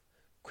himself.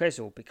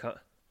 Quizzle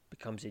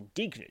becomes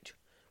indignant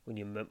when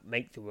you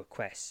make the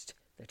request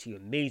that he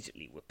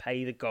immediately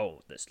repay the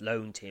gold that's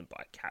loaned to him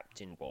by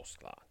Captain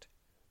Walscott.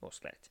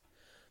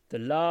 The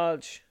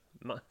large,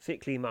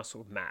 thickly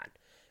muscled man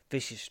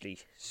viciously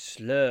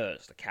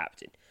slurs the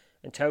captain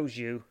and tells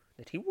you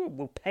that he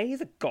will pay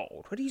the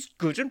gold when he's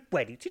good and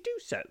ready to do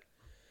so.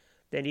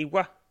 Then he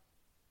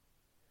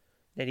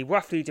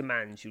roughly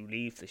demands you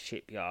leave the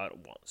shipyard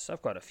at once.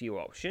 I've got a few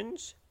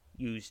options.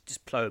 Use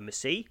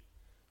diplomacy.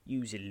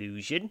 Use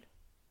illusion.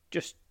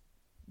 Just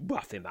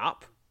rough him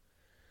up.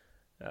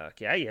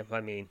 Okay,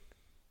 I mean,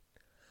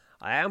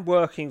 I am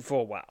working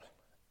for,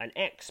 an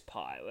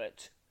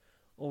ex-pirate.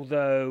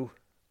 Although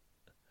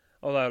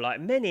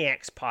like many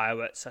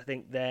ex-pirates, I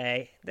think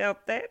they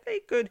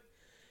could,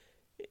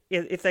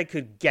 if they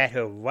could get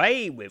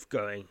away with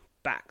going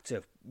back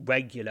to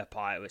regular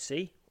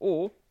piracy,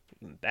 or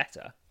even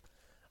better,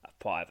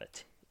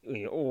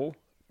 or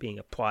being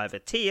a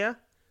privateer,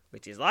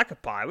 which is like a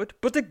pirate,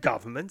 but the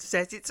government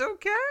says it's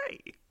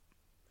okay.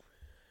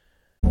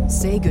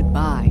 Say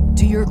goodbye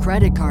to your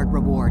credit card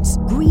rewards.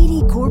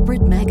 Greedy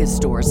corporate mega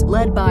stores,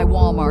 led by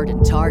Walmart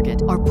and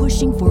Target, are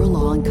pushing for a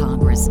law in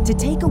Congress to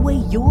take away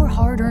your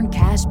hard-earned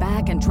cash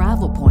back and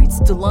travel points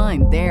to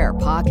line their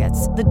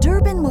pockets. The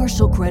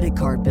Durbin-Marshall credit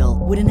card bill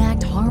would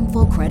enact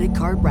harmful credit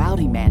card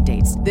routing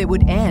mandates that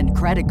would end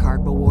credit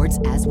card rewards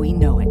as we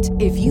know it.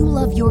 If you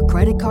love your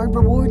credit card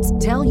rewards,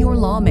 tell your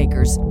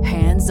lawmakers,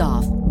 hands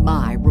off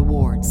my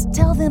rewards.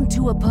 Tell them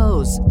to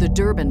oppose the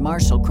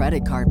Durbin-Marshall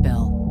credit card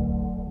bill.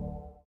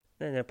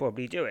 Then they'll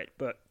probably do it,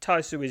 but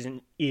Tyso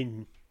isn't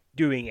in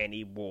doing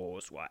any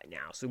wars right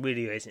now, so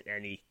really there isn't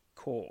any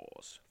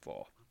cause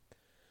for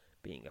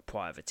being a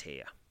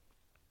privateer.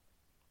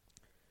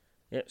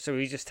 Yep, so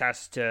he just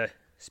has to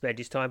spend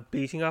his time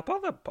beating up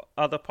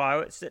other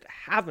pirates that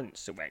haven't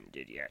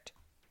surrendered yet.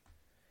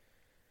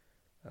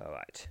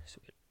 Alright,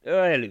 so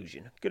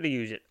illusion. I'm going to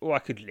use it, or I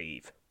could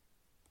leave.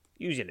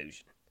 Use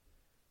illusion.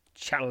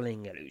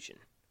 Channeling illusion.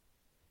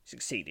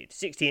 Succeeded.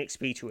 16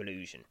 XP to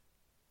illusion.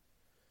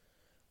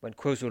 When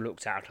Quizzle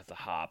looks out of the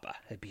harbour,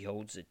 he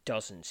beholds a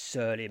dozen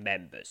surly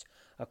members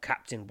of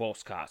Captain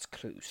Walscott's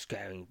crew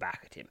staring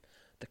back at him.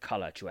 The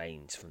colour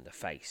drains from the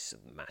face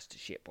of the master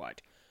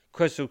shipwright.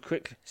 Quizzle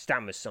quickly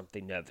stammers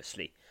something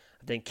nervously,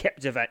 and then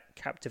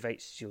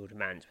captivates your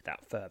demands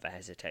without further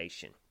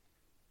hesitation.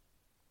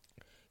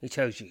 He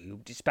tells you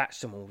he'll dispatch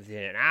someone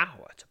within an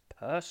hour to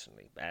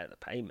personally bear the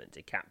payment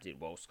to Captain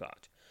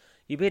Walscott.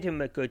 You bid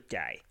him a good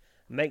day,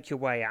 and make your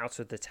way out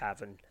of the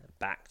tavern and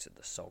back to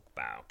the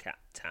Sogbow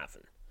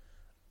Tavern.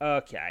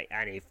 Okay,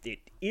 and if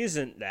it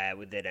isn't there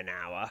within an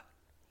hour,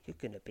 you're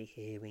going to be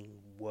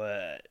hearing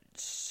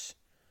words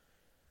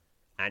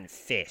and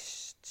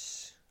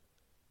fists.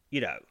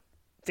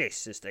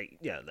 Fists as they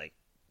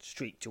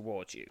streak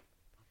towards you.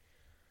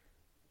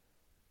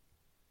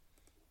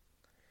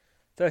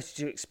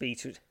 32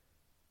 experience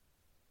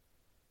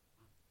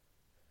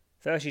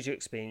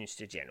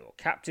to General.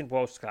 Captain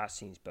Walscott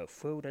seems both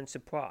thrilled and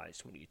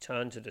surprised when you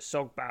turn to the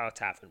Sogbow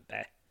Tavern,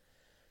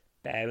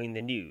 bearing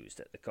the news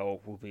that the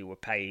gold will be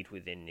repaid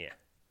within the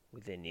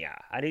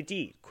hour. And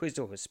indeed,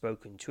 Quizzle has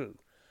spoken true,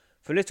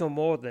 for little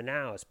more than an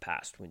hour has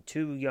passed when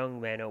two young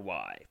men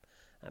arrive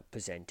and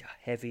present a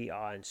heavy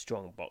iron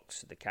strong box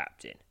to the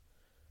captain.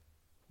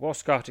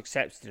 Walscott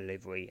accepts the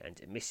delivery and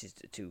dismisses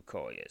the two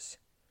couriers.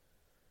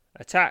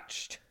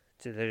 Attached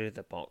to deliver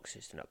the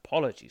boxes an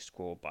apology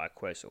scrawled by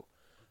Quizzle,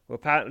 who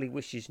apparently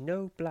wishes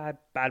no bad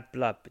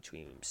blood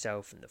between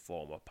himself and the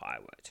former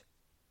pirate.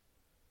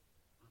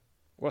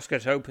 Roscoe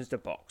opens the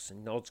box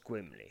and nods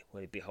grimly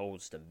when he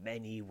beholds the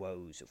many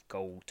rows of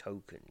gold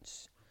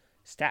tokens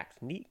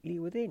stacked neatly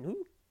within.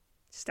 Ooh,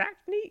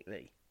 stacked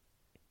neatly.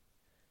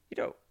 You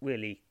don't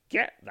really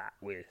get that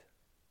with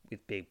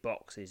big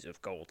boxes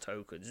of gold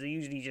tokens. They're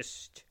usually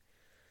just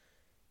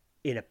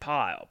in a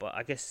pile, but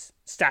I guess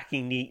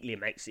stacking neatly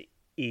makes it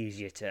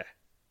easier to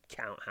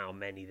count how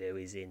many there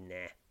is in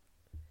there.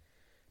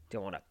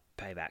 Don't want to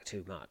pay back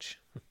too much.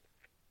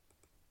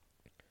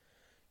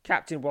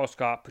 Captain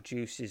Roscart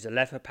produces a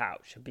leather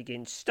pouch and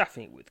begins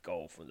stuffing it with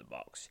gold from the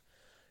box.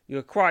 You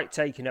are quite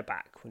taken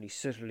aback when he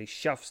suddenly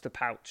shoves the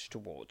pouch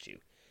towards you,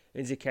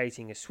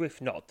 indicating a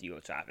swift nod that you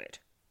are to have it.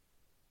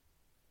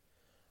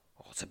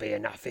 Ought to be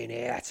enough in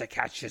here to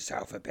catch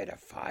yourself a bit of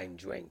fine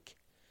drink.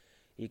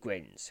 He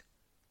grins,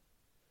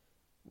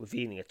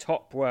 revealing a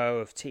top row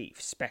of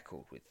teeth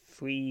speckled with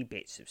 3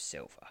 bits of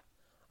silver.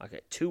 I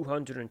get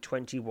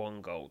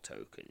 221 gold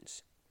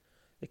tokens.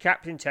 The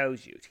captain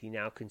tells you that he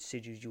now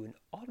considers you an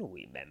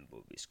honorary member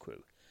of his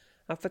crew,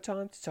 and from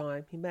time to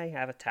time he may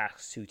have a task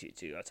suited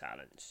to your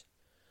talents.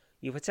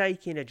 You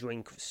partake in a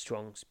drink of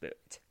strong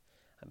spirit,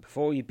 and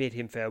before you bid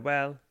him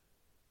farewell,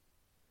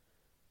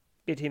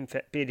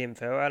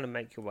 and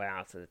make your way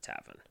out of the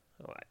tavern.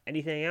 Alright,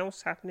 anything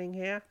else happening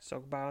here?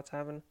 Sogbar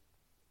Tavern?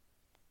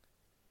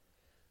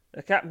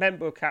 A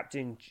member of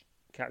Captain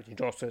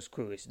Josso's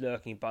crew is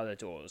lurking by the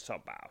door of the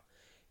Sogbar.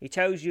 He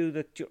tells you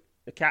that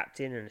the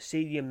captain and the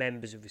senior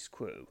members of his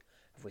crew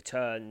have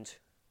returned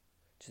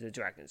to the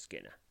Dragon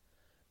Skinner,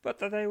 but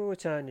that they will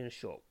return in a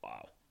short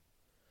while.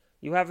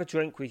 You have a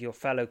drink with your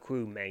fellow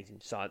crewmate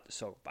inside the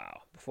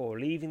Sogbar before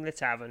leaving the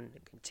tavern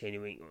and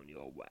continuing on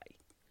your way.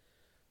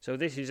 So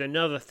this is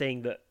another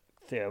thing that,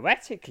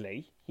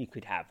 theoretically, you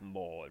could have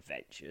more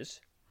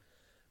adventures.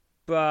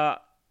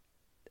 But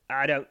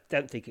I don't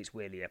think it's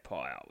really a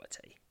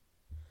priority.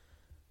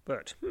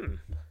 But,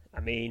 I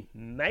mean,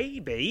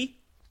 maybe.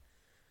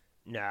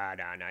 No. I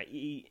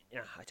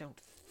don't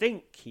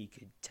think he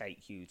could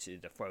take you to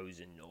the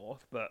frozen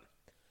north, but,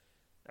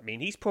 I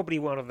mean, he's probably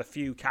one of the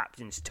few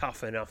captains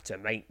tough enough to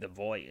make the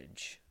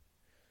voyage.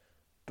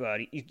 But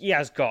he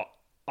has got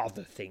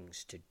other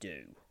things to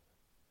do.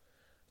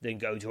 Then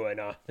go to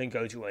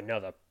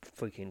another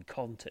freaking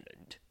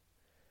continent.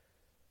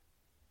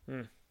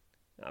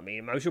 I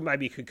mean,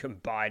 maybe you could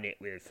combine it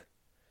with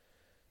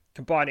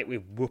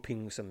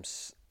whooping some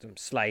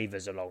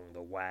slavers along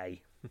the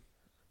way.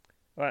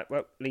 Right,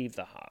 well, leave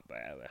the harbour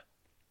area.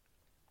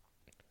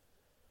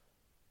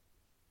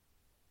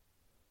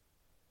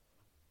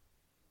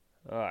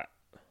 Alright.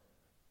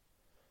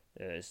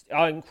 There's the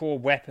Ironclaw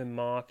Weapon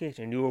Market,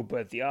 and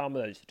Newelberg the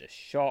Armour. Those are the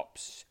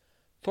shops.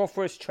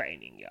 Throfra's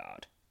Training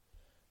Yard.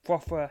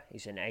 Throfra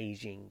is an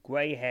aging,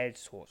 grey-haired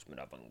swordsman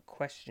of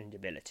unquestioned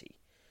ability.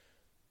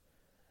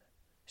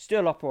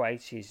 Still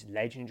operates his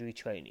legendary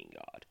training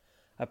yard,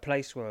 a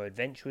place where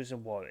adventurers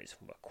and warriors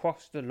from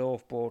across the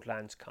North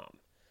Broadlands come,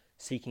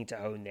 seeking to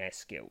hone their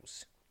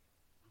skills.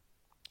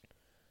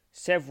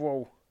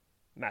 Several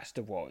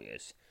master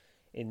warriors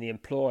in the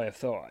employ of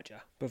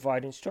Thorager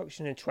provide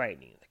instruction and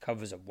training that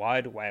covers a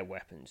wide array of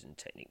weapons and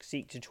techniques.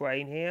 Seek to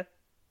train here?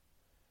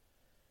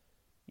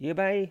 You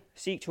may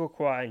seek to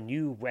acquire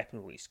new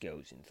weaponry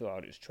skills in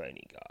Thorager's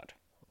training yard.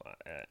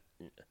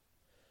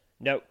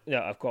 No,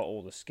 I've got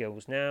all the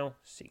skills now.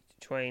 Seek to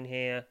train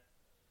here.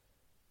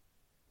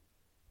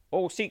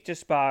 Or seek to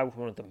spar with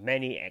one of the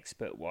many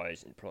expert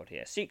warriors employed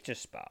here. Seek to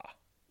spar.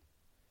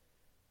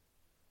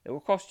 It will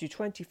cost you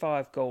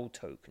 25 gold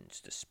tokens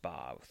to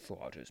spar with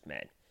Thorager's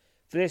men.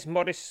 For this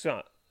modest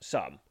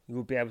sum, you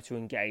will be able to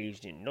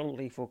engage in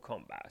non-lethal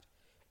combat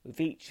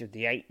with each of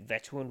the 8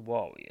 veteran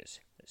warriors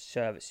that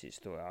services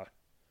Throthar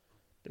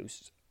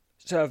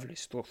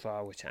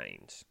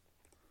retains.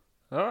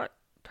 Alright,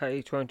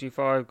 pay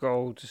 25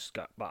 gold to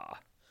spar.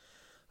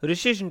 The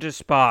decision to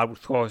spar with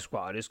forest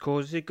riders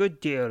causes a good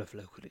deal of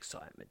local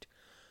excitement.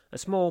 A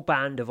small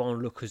band of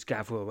onlookers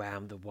gather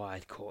around the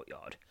wide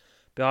courtyard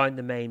behind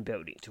the main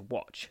building to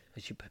watch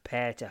as you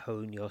prepare to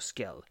hone your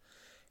skill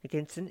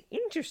against an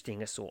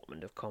interesting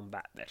assortment of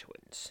combat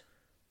veterans.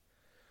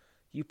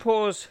 You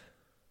pause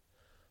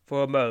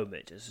for a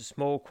moment as a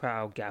small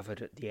crowd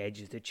gathered at the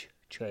edge of the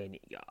training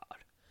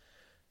yard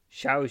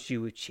showers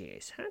you with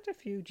cheers and a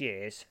few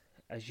jeers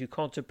as you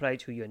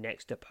contemplate who your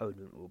next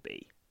opponent will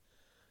be.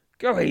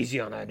 Go easy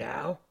on her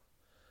now,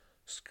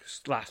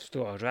 laughs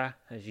Thorager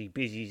as he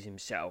busies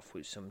himself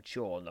with some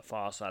chore on the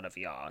far side of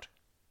the yard.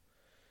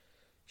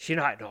 She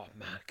might not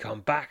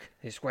come back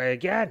this way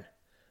again,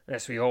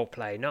 unless we all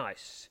play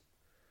nice.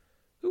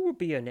 Who will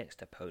be your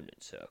next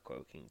opponent, Sir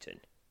Croakington?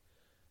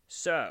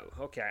 So,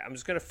 okay, I'm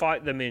just going to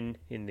fight them in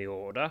the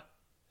order.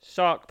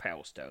 Sark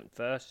Palestone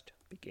first.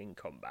 Begin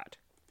combat.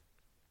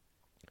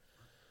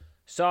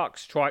 Sark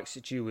strikes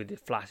at you with the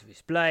flat of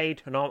his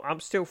blade, and I'm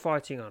still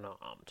fighting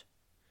unarmed.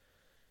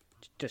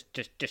 Just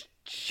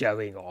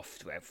showing off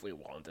to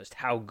everyone just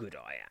how good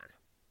I am.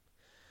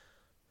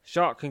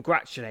 Shark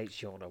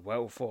congratulates you on a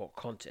well-fought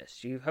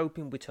contest. You hope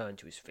him return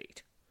to his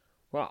feet.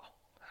 Well,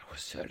 that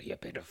was certainly a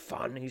bit of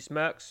fun, he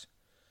smirks.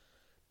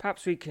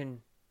 Perhaps we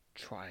can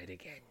try it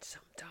again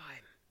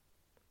sometime.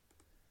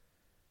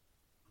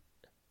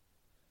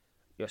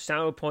 Your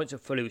sound points are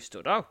fully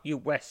restored. Oh, you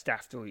rest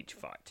after each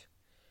fight.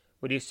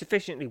 When you're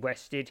sufficiently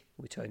rested,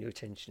 return your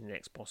attention to the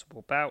next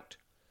possible bout.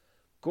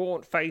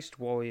 Gaunt-faced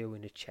warrior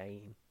in a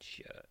chain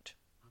shirt.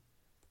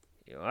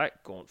 You alright?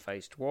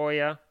 Gaunt-faced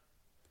warrior.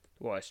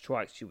 The warrior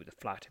strikes you with the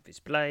flat of his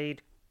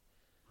blade,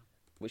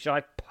 which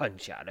I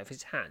punch out of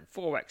his hand.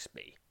 4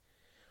 XP.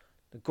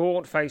 The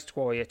gaunt-faced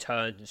warrior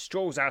turns and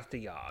strolls out of the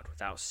yard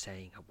without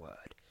saying a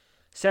word.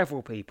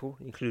 Several people,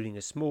 including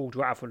a small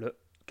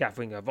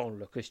gathering of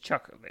onlookers,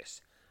 chuckle at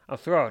this. And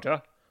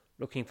Throder,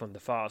 looking from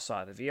the far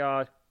side of the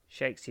yard,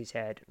 shakes his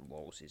head and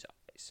rolls his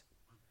eyes.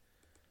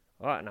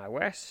 Alright, now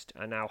West,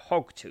 and now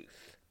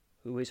Hogtooth.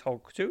 Who is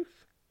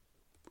Hogtooth?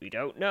 We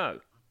don't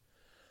know.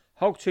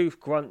 Hogtooth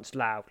grunts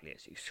loudly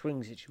as he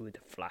swings at you with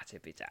the flat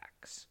of his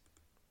axe.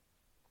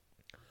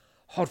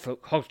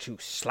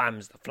 Hogtooth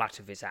slams the flat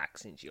of his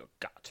axe into your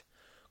gut,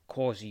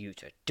 causing you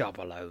to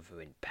double over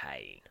in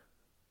pain.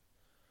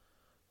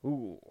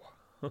 Ooh,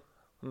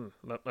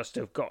 must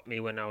have got me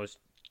when I was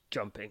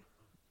jumping.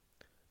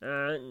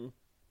 And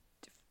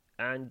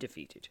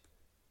defeated.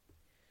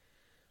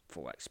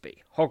 4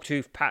 XP.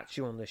 Hogtooth pats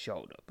you on the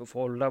shoulder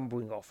before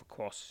lumbering off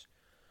across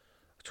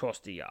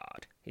the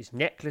yard, his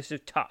necklace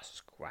of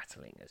tusks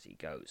rattling as he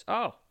goes.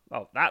 Oh,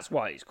 that's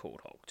why he's called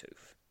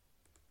Hogtooth.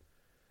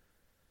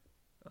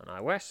 And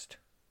I West.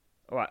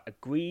 Alright, a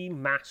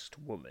green-masked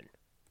woman.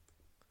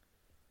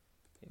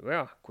 Here we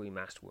are,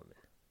 green-masked woman.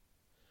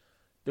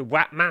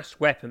 The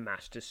masked weapon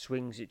master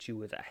swings at you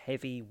with a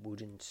heavy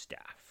wooden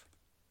staff.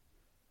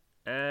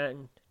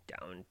 And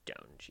down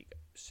she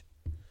goes.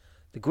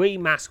 The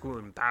green-masked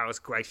woman bows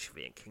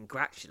gracefully and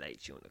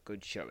congratulates you on a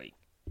good showing.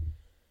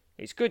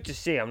 It's good to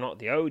see I'm not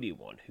the only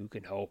one who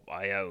can hold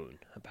my own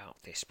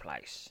about this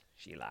place,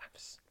 she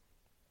laughs.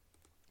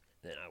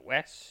 Then I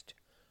West.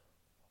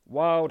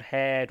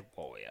 Wild-haired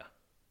warrior.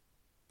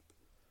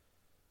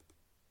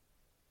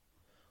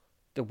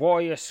 The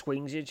warrior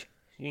swings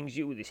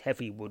you with his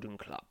heavy wooden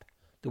club.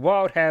 The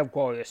wild-haired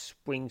warrior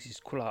swings his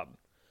club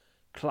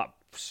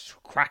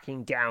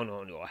cracking down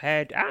on your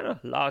head and a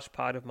large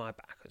part of my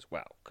back as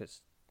well,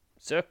 because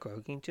Sir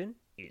Croakington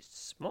is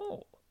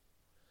small.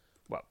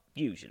 Well,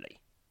 usually.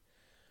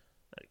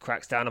 And it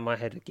cracks down on my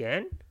head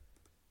again,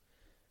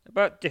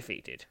 but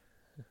defeated.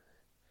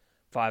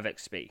 5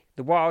 XP.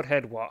 The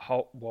wild-haired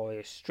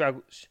warrior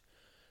staggers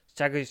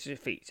to his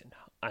feet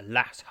and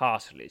laughs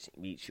heartily as he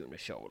meets you on the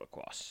shoulder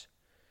cross.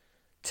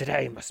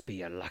 Today must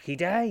be a lucky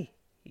day,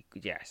 he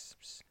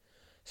gasps,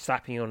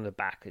 slapping you on the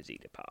back as he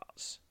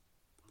departs.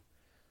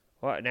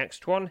 Right,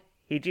 next one.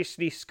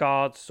 Hideously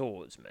scarred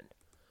swordsman.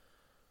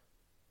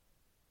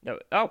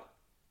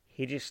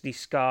 Hideously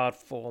scarred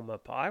former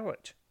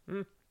pirate.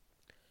 Wonder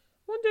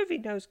if he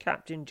knows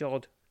Captain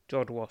Jod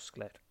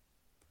Wasklet.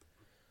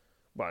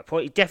 Well,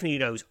 he definitely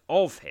knows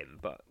of him,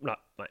 but not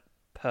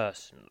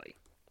personally.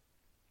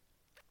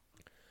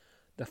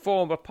 The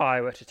former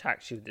pirate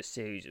attacks you with a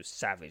series of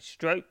savage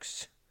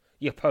strokes.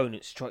 The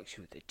opponent strikes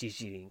you with a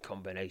dizzying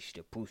combination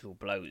of brutal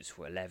blows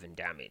for 11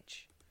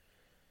 damage.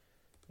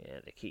 Yeah,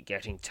 they keep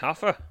getting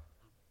tougher.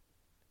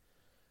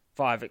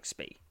 5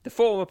 XP. The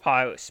former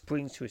pirate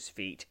springs to his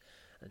feet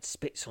and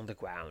spits on the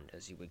ground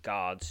as he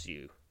regards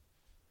you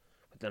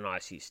with an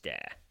icy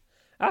stare.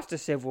 After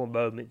several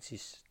moments,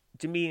 his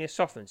demeanour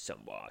softens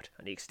somewhat,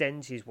 and he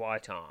extends his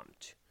white arm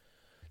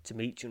to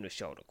meet you on the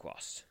shoulder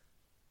cross.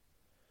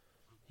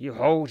 You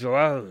hold your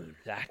own,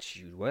 that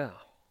you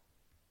will.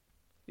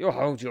 You'll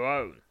hold your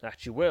own,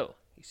 that you will,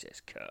 he says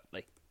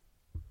curtly.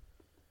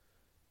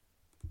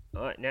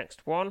 Alright,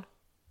 next one.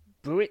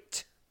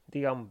 Bruit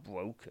the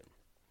Unbroken.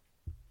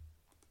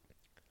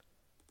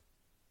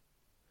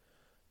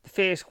 The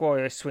fierce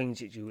warrior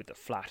swings at you with the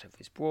flat of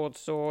his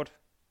broadsword.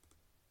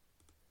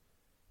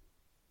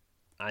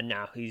 And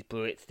now he's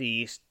Bruit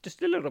the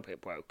just a little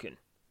bit broken.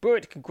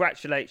 Bruit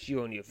congratulates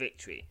you on your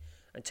victory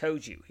and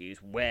tells you he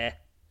has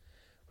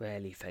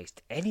rarely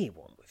faced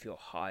anyone with your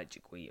high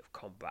degree of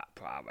combat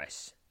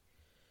prowess.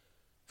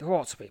 There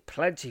ought to be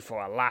plenty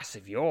for a lass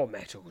of your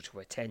mettle to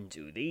attend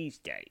to these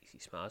days, he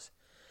smiles.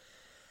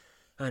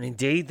 And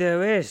indeed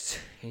there is.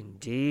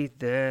 Indeed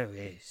there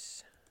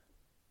is.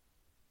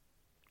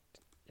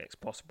 Next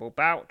possible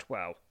bout,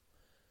 well,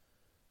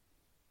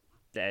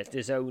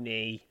 there's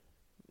only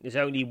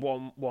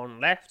one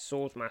left,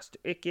 Swordmaster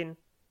Ikin.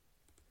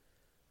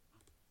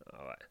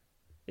 Alright.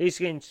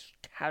 Ikin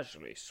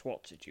casually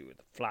swats at you with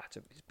the flat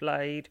of his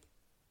blade.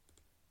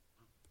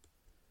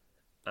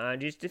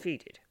 And is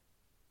defeated.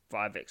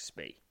 5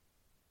 XP.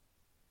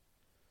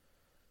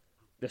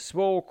 The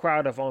small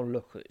crowd of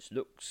onlookers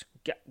looks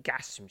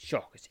gasps in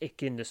shock as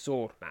Ikin the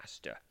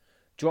Swordmaster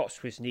drops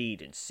to his knee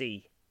and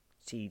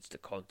cedes the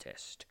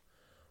contest.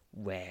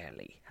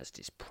 Rarely has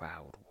this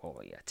proud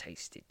warrior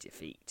tasted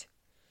defeat.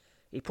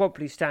 He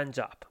promptly stands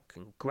up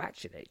and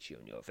congratulates you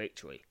on your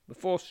victory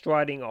before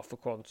striding off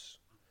across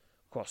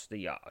across the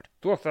yard.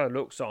 Throther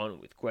looks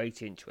on with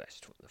great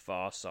interest from the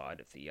far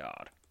side of the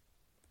yard.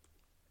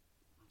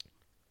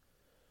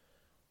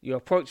 You're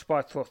approached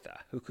by Throther,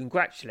 who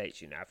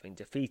congratulates you on having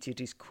defeated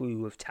his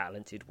crew of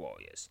talented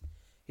warriors.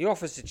 He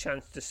offers a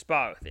chance to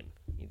spar with him,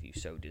 if you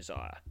so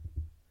desire.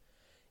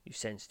 You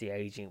sense the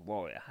aging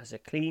warrior has a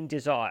keen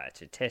desire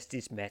to test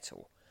his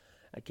mettle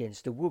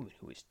against a woman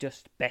who has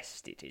just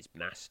bested his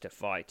master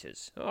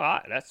fighters.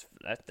 Alright,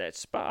 let's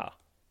spar.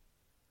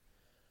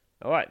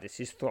 Alright, this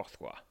is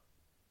Throthwa.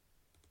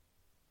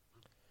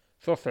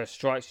 Throthwa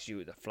strikes you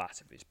with the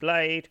flat of his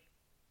blade.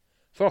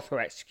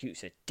 Throthwa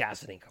executes a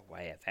dazzling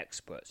array of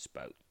expert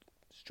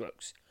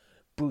strokes,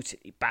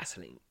 brutally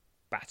battering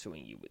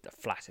you with the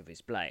flat of his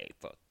blade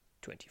for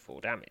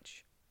 24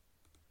 damage.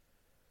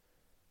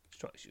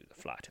 Strikes you with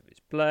the flat of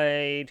his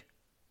blade.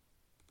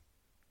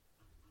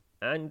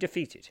 And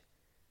defeated.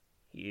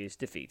 He is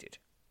defeated.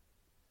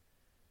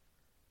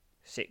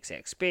 6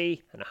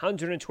 XP and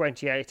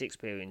 128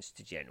 experience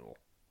to General.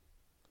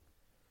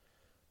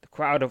 The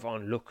crowd of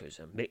onlookers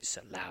emits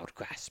a loud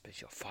gasp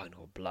as your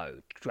final blow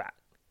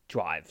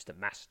drives the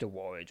Master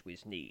Warrior to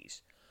his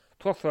knees.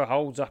 Throthwa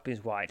holds up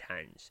his right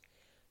hands,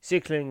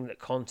 signaling that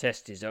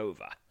contest is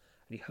over,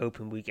 and he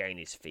hoping we gain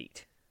his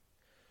feet.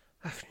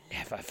 I've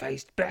never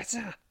faced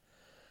better,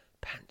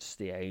 pants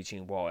the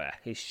aging warrior.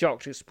 His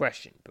shocked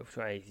expression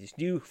betrays his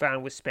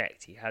newfound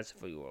respect he has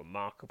for your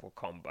remarkable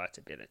combat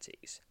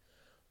abilities.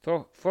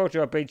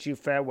 Throthwa bids you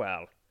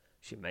farewell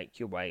as you make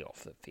your way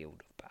off the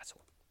field of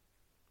battle.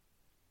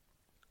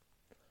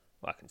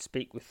 I can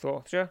speak with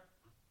Throthwa.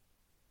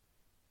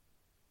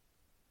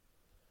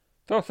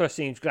 Throthwa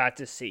seems glad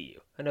to see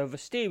you, and over a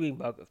steaming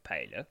mug of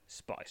pale ale,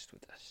 spiced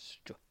with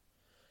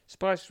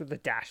a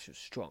dash of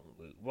strong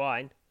root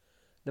wine,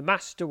 the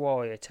Master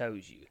Warrior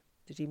tells you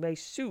that he may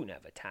soon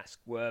have a task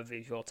worthy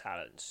of your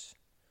talents.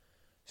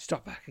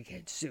 Stop back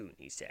again soon,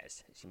 he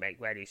says, as you make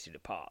ready to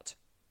depart.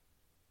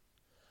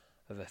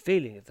 I've a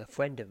feeling that a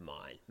friend of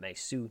mine may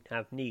soon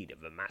have need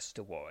of a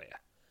Master Warrior.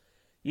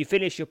 You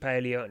finish your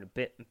paleo and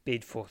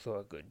bid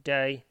Throthwa a good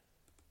day.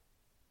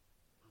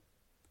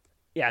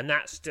 Yeah, and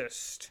that's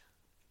just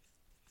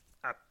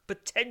a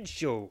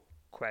potential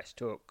quest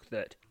hook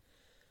that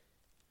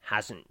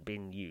hasn't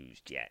been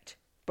used yet.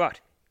 But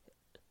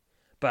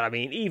I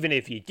mean, even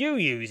if you do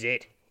use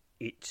it,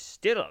 it's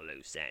still a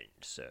loose end,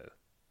 so...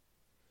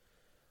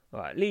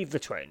 Alright, leave the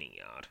training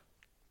yard.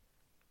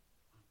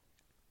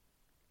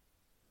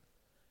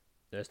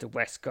 There's the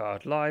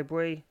Westguard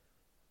Library.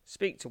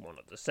 Speak to one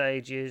of the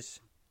sages.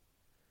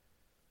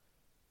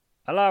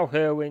 Allow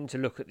Herwin to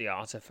look at the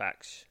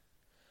artifacts.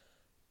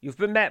 You've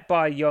been met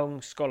by a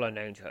young scholar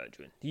named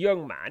Herdrin. The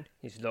young man,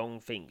 his long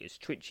fingers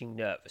twitching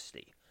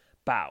nervously,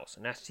 bows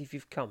and asks if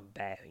you've come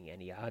bearing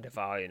any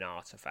Ardavarian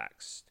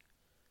artifacts.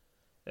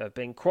 There have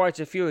been quite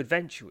a few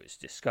adventurers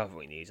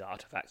discovering these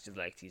artifacts of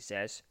late, he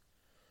says.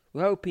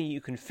 We're hoping you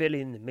can fill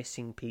in the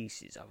missing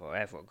pieces of our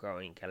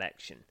ever-growing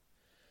collection.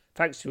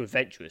 Thanks to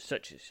adventurers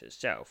such as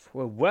yourself,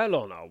 we're well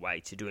on our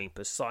way to doing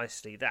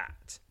precisely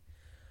that.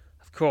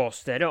 Of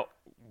course, they're not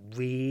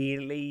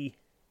really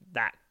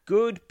that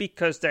good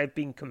because they've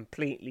been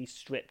completely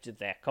stripped of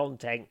their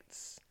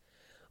contents,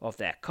 of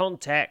their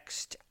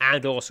context,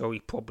 and also we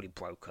probably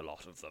broke a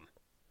lot of them.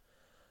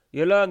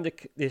 You learn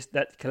that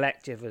the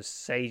collective of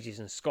sages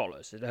and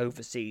scholars that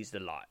oversees the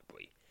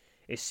library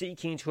is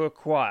seeking to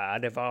acquire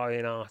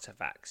Ardavarian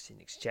artifacts in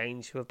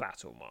exchange for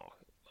battle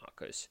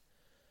markers.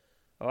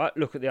 Alright,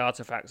 look at the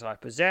artifacts I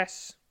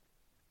possess.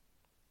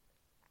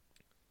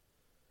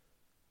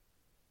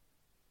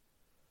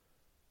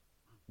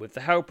 With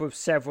the help of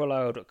several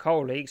older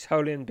colleagues,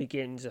 Holin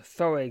begins a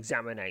thorough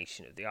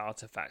examination of the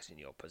artifacts in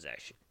your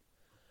possession.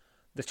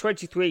 The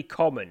 23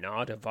 common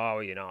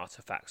Ardavarian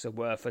artifacts are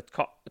worth a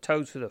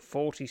total of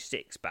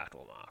 46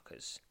 battle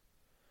markers.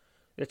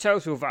 The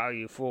total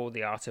value for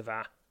the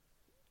artifact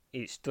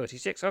is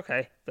 36.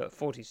 Okay,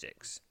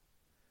 46.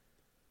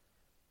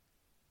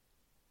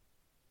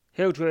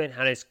 Hildrin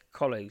and his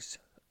colleagues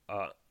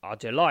are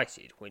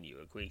delighted when you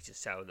agree to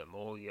sell them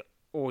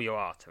all your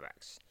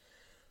artifacts.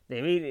 They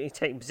immediately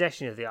take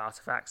possession of the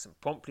artifacts and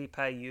promptly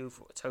pay you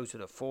for a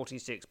total of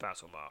 46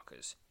 battle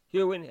markers.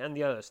 Hewin and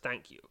the others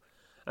thank you,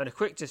 and are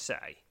quick to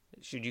say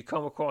that should you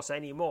come across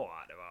any more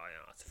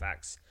Ardavarian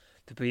artifacts,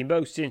 they'd be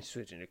most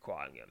interested in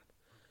acquiring them.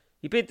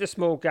 You bid the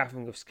small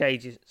gathering of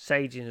sages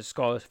and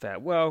scholars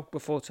farewell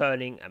before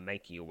turning and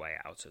making your way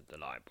out of the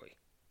library.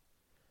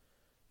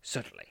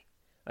 Suddenly,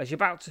 as you're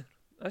about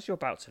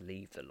to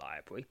leave the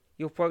library,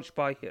 you're approached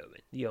by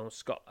Hewin, the young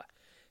scholar,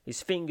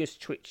 his fingers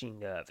twitching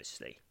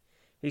nervously.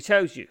 He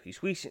tells you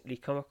he's recently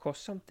come across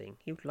something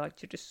he would like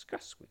to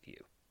discuss with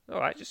you.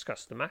 Alright,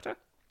 discuss the matter.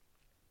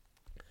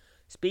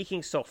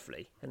 Speaking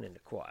softly and in a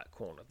quiet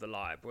corner of the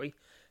library,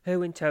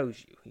 Hewin tells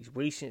you he's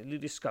recently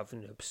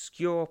discovered an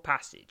obscure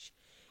passage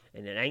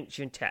in an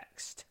ancient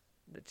text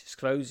that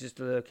discloses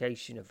the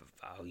location of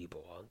a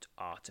valuable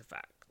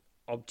artifact,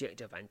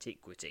 object of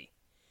antiquity.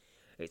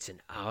 It's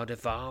an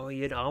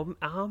Ardavarian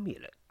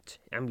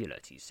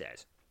amulet, he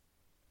says.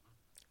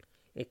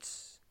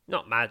 It's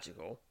not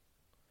magical,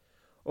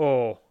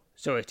 Or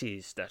so it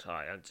is that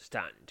I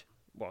understand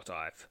what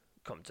I've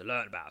come to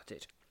learn about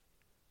it.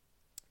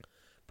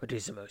 But it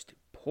is the most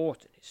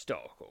important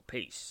historical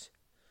piece.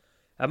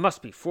 It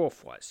must be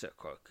forthright, Sir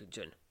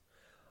Croakington.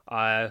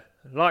 I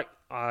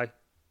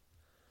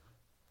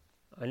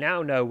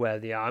now know where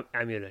the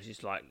amulet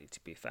is likely to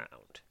be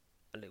found,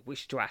 and I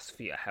wish to ask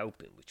for your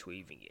help in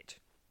retrieving it.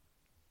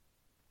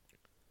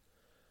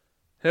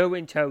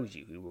 Herwin tells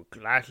you he will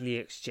gladly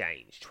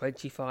exchange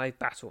 25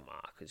 battle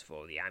markers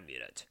for the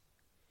amulet,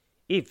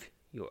 if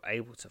you're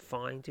able to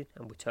find it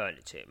and return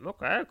it to him.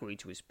 Okay, I agree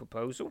to his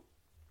proposal.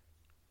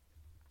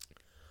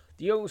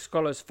 The young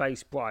scholar's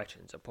face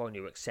brightens upon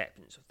your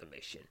acceptance of the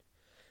mission.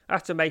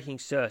 After making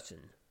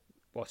certain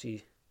what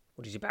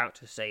he's about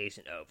to say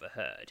isn't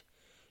overheard,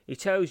 he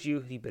tells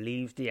you he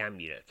believes the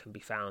amulet can be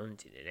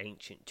found in an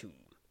ancient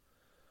tomb,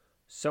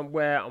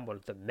 somewhere on one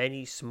of the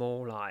many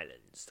small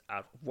islands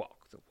out of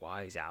rock that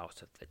rise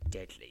out of the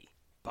deadly,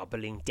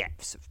 bubbling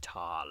depths of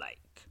Tar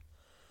Lake.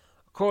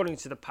 According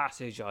to the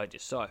passage I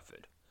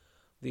deciphered,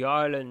 the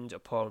island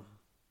upon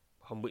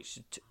which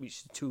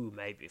the tomb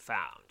may be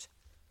found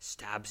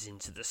stabs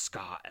into the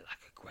sky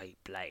like a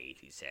great blade,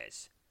 he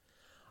says.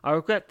 I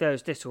regret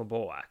there's little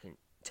more I can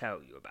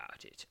tell you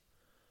about it,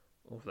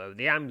 although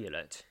the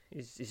amulet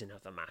is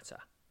another matter.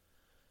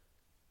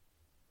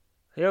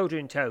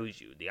 Hildren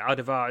tells you the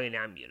Aldevarian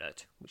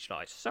amulet, which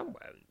lies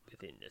somewhere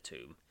within the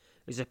tomb,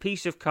 is a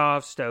piece of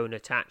carved stone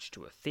attached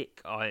to a thick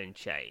iron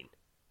chain.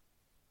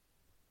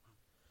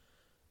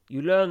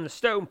 You learn the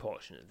stone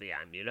portion of the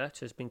amulet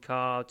has been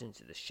carved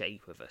into the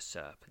shape of a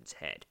serpent's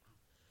head.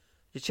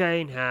 The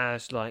chain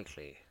has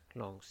likely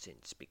long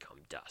since become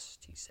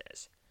dust, he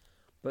says,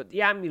 but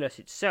the amulet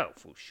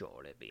itself will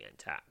surely be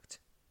intact.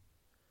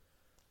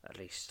 At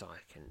least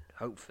I can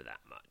hope for that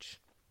much.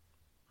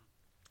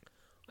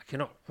 I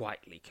cannot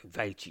rightly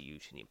convey to you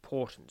the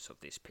importance of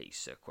this piece,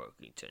 Sir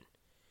Croakington,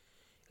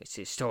 its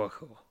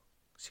historical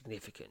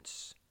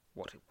significance,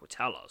 what it will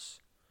tell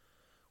us,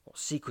 what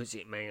secrets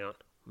it may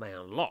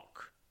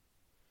unlock.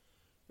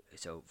 It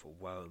is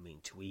overwhelming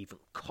to even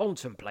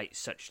contemplate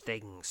such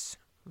things.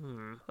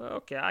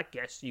 Okay, I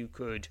guess you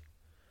could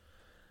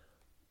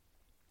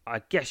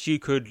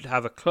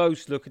have a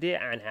close look at it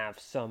and have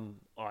some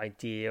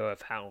idea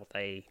of how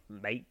they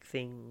make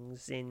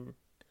things in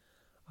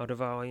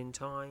Aldevarian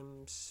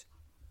times.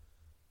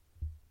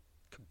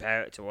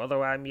 Compare it to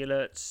other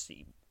amulets,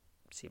 see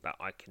about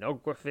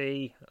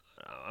iconography.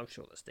 I'm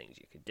sure there's things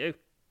you could do.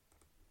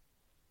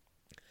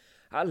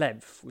 At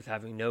length, with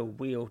having no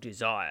real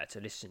desire to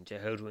listen to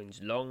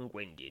Hildren's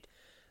long-winded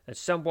and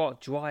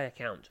somewhat dry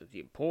account of the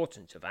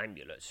importance of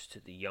amulets to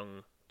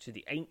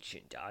the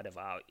ancient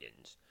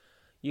Aldevarians,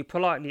 you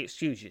politely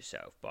excuse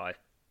yourself by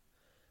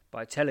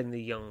telling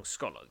the young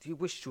scholar that you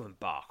wish to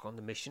embark on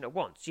the mission at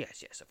once.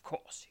 Yes, of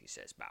course, he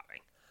says,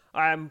 bowing.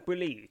 I am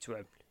relieved to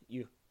have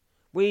you.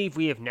 We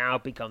have now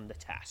begun the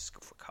task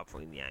of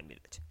recovering the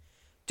amulet.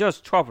 It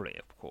does trouble me,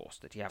 of course,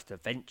 that you have to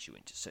venture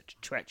into such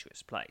a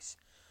treacherous place,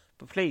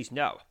 but please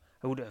know,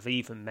 I would have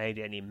even made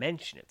any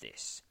mention of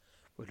this.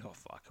 Would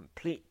offer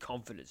complete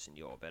confidence in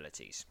your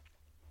abilities.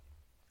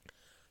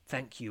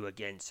 Thank you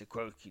again, Sir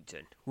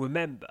Croakington.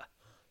 Remember,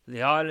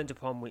 the island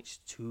upon which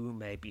the tomb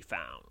may be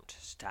found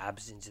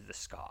stabs into the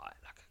sky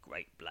like a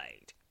great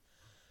blade.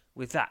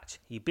 With that,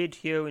 you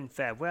bid you in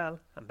farewell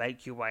and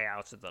make your way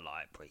out of the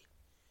library.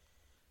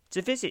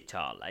 To visit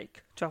Tar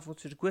Lake, travel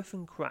to the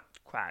Griffin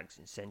Crags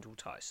in central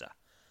Tysa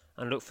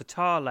and look for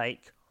Tar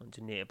Lake on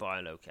the nearby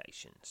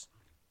locations.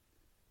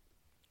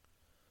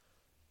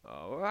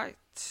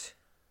 Alright.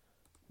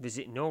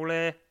 Visit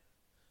Nolair.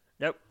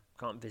 Nope,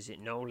 can't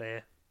visit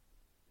Nolair.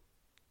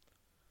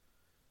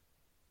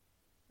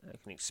 I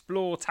can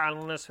explore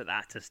Talonus, but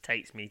that just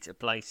takes me to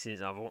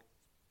places I've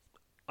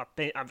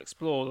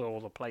explored all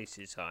the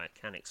places I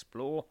can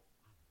explore.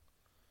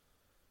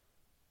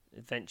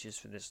 Adventures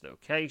for this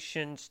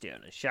location, Steel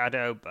and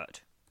Shadow,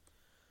 but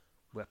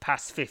we're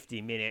past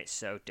 50 minutes,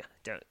 so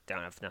don't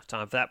have enough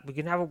time for that. We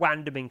can have a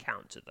random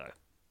encounter, though.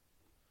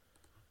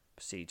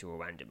 Proceed to a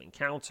random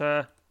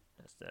encounter.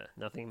 That's the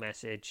nothing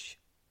message.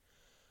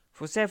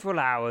 For several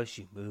hours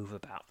you move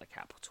about the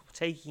capital,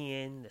 taking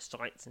in the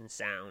sights and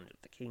sound of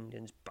the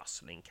kingdom's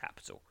bustling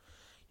capital.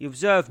 You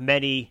observe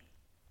many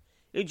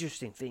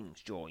interesting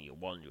things during your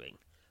wandering,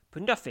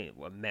 but nothing that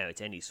will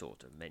merit any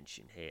sort of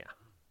mention here.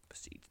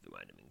 Proceed to the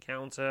random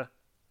encounter.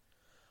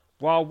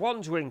 While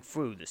wandering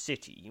through the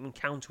city, you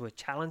encounter a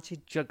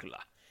talented juggler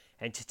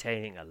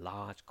entertaining a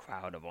large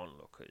crowd of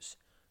onlookers.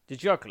 The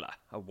juggler,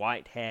 a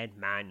white-haired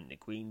man in a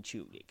green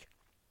tunic,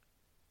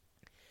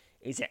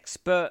 is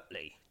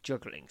expertly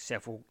juggling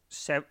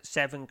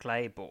seven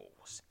clay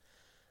balls.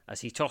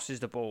 As he tosses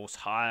the balls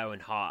higher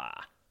and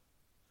higher,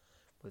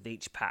 with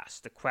each pass,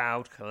 the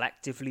crowd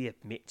collectively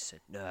emits a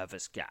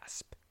nervous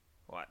gasp.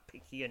 Right,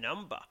 pick your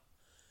number.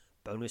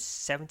 Bonus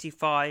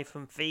 75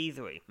 from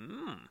thievery.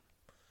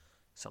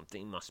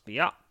 Something must be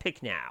up.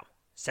 Pick now.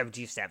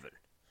 77.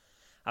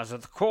 As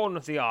at the corner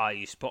of the eye,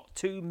 you spot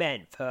two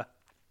men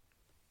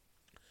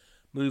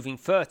moving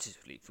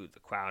furtively through the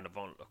crowd of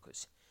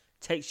onlookers.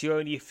 takes you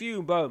only a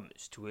few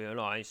moments to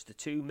realise the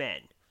two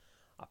men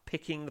are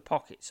picking the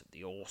pockets of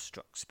the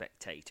awestruck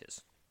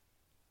spectators.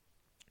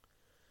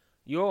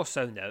 You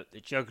also note the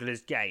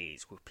juggler's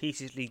gaze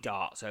repeatedly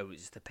darts over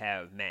to the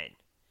pair of men.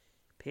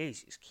 It appears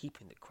he's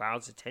keeping the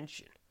crowd's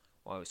attention,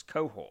 while his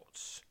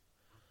cohorts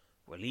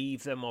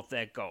relieve them of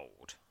their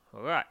gold.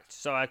 Alright,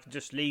 so I can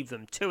just leave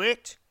them to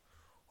it,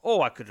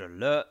 or I could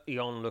alert the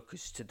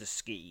onlookers to the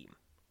scheme.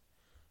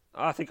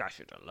 I think I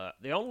should alert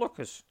the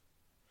onlookers.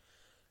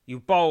 You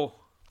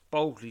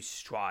boldly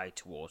stride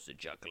towards the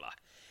juggler,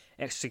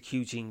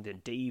 announcing the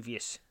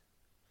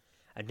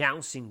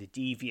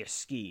devious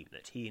scheme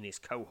that he and his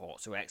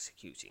cohorts are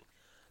executing.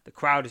 The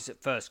crowd is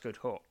at first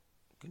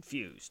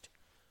confused,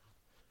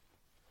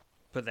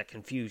 but their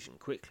confusion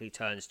quickly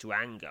turns to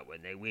anger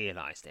when they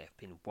realise they have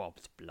been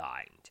robbed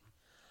blind.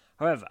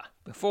 However,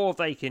 before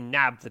they can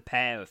nab the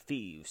pair of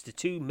thieves, the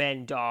two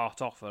men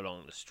dart off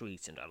along the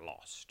street and are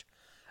lost.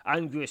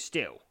 Angrier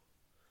still,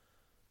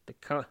 the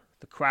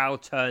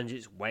crowd turns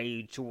its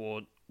rage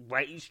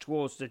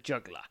towards the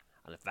juggler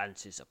and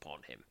advances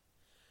upon him.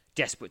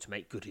 Desperate to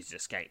make good his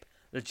escape,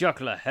 the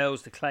juggler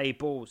hurls the clay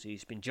balls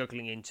he's been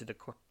juggling into the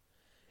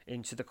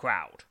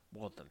crowd.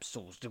 One of them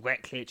soars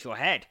directly at your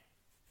head.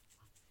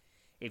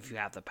 If you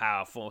have the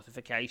power of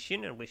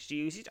fortification and wish to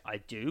use it, I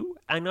do,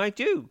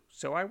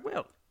 so I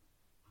will.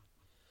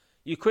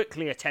 You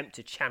quickly attempt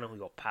to channel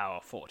your power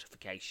of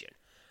fortification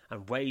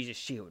and raise a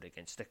shield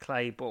against the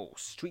clay ball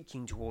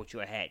streaking towards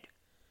your head.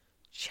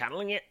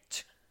 Channeling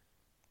it.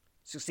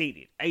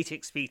 Succeeded. 8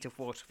 XP to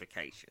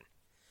fortification.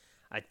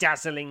 A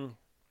dazzling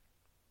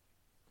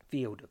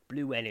field of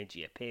blue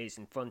energy appears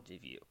in front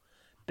of you,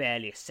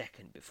 barely a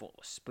second before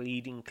the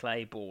speeding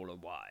clay ball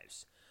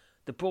arrives.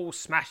 The ball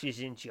smashes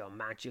into your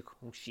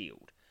magical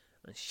shield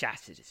and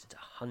shatters it into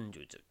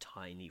hundreds of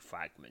tiny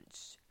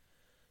fragments.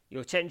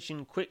 Your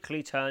attention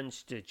quickly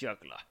turns to the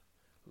juggler,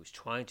 who is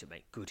trying to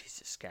make good his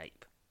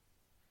escape.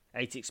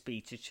 8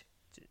 XP to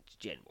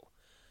general.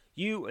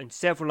 You and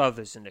several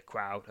others in the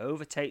crowd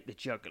overtake the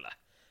juggler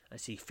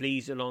as he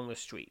flees along the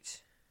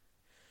street.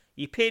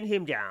 You pin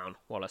him down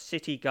while a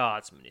city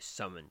guardsman is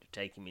summoned to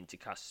take him into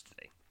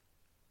custody.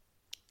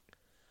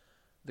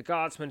 The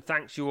guardsman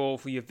thanks you all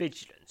for your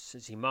vigilance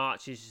as he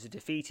marches the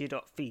defeated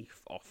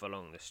thief off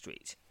along the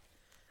street.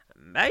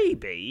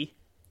 Maybe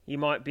we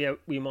might be able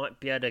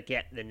to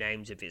get the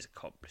names of his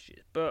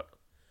accomplices, but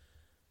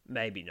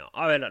maybe not.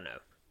 I don't know.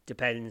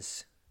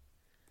 Depends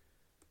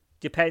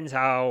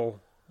how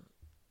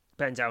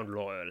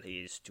loyal he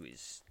is to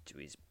his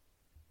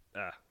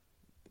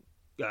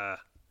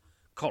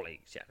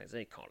colleagues. Yeah, I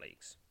say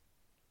colleagues.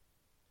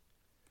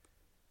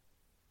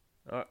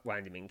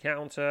 Random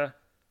encounter.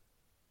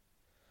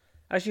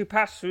 As you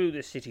pass through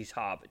the city's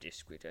harbour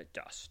district at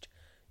dusk,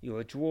 you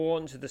are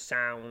drawn to the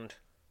sound,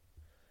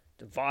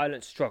 the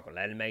violent struggle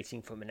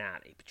emanating from an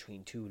alley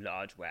between two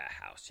large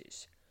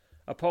warehouses.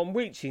 Upon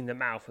reaching the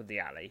mouth of the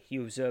alley,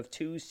 you observe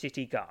 2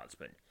 city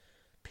guardsmen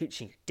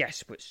pitching a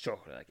desperate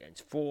struggle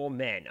against 4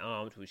 men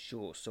armed with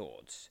short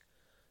swords.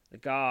 The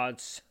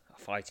guards are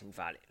fighting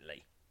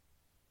valiantly,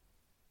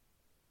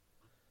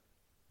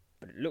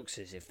 but it looks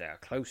as if they are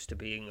close to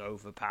being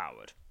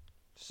overpowered.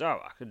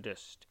 So I could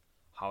just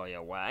hurry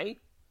away,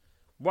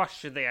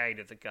 rush to the aid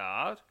of the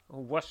guard,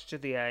 or rush to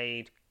the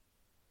aid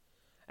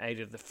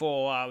of the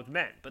 4 armed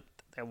men, but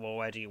they're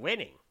already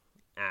winning,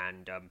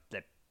 and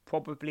they're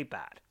probably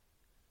bad.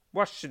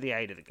 Rush to the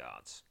aid of the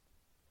guards.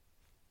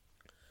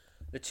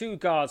 The 2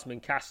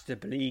 guardsmen cast a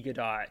beleaguered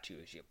eye at you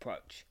as you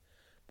approach,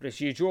 but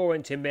as you draw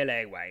into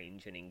melee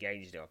range and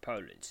engage their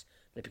opponents,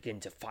 they begin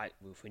to fight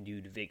with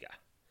renewed vigour.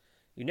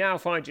 You now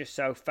find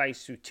yourself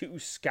faced with 2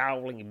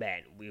 scowling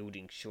men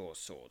wielding short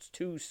swords,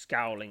 2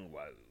 scowling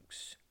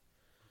rogues.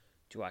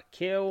 Do I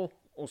kill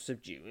or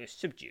subdue?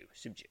 Subdue.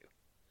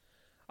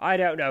 I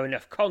don't know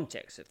enough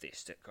context of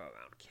this to go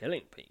around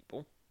killing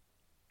people.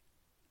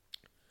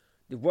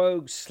 The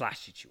rogues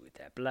slash at you with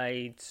their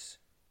blades,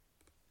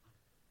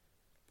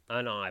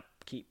 and I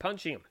keep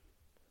punching them,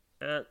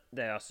 and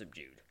they are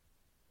subdued.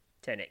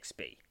 10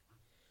 XP.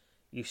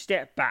 You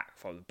step back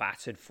from the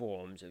battered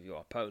forms of your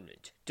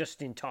opponent,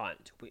 just in time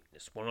to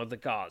witness one of the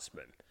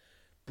guardsmen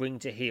bring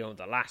to heel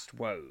the last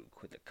rogue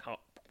with the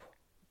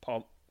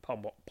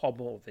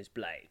pommel of his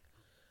blade.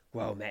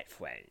 Well met,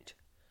 friend.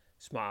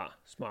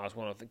 Smiles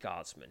one of the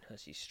guardsmen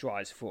as he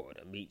strides forward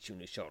and meets you in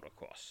the shoulder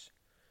cross.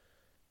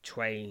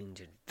 Trained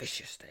and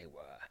vicious they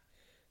were.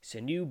 It's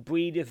a new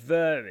breed of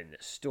vermin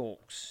that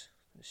stalks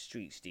the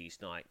streets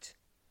these nights.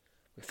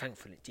 We're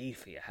thankful indeed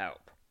for your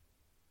help.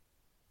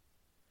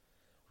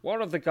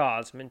 One of the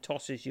guardsmen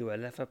tosses you a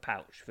leather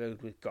pouch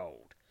filled with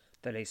gold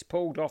that is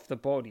pulled off the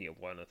body of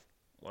one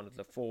of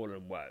the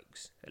fallen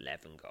rogues.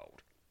 11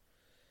 gold.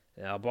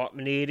 They'll not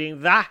be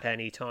needing that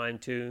any time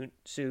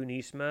soon,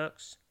 he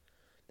smirks.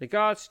 The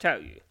guards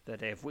tell you that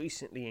they have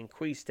recently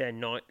increased their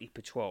nightly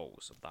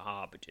patrols of the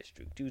harbour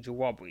district due to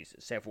robberies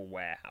at several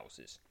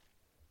warehouses.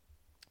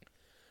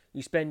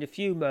 You spend a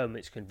few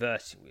moments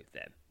conversing with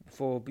them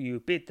before you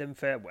bid them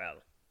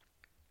farewell,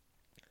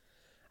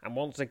 and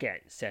once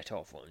again set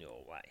off on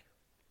your way.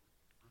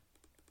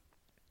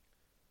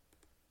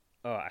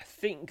 I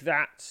think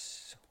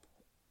that's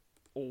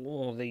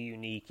all the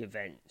unique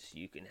events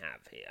you can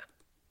have here.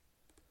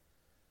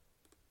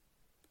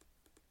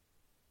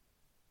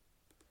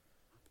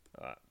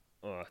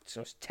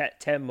 So it's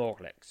 10 more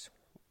clicks.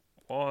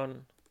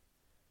 1,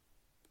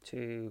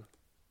 2,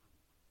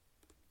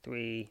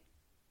 3,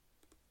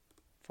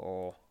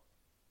 4,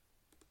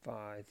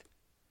 5,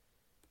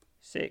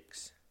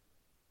 6,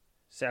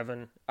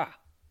 7.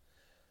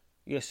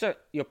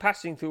 You're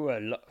passing through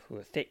a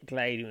thick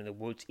glade in the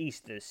woods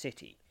east of the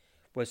city,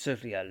 where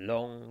suddenly a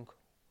long,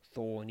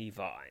 thorny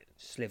vine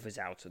slithers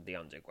out of the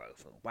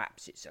undergrowth and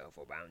wraps itself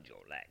around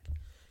your leg.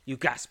 You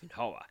gasp in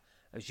horror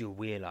as you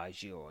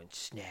realise you're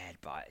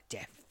ensnared by a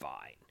death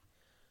vine.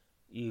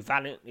 You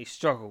valiantly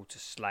struggle to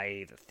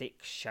slay the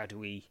thick,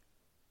 shadowy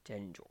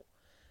tendril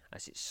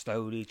as it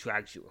slowly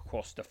drags you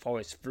across the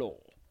forest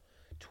floor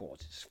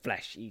towards its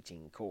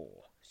flesh-eating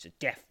core. As the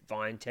death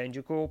vine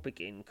tentacle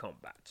begin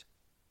combat.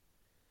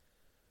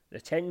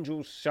 The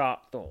tendril's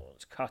sharp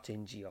thorns cut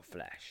into your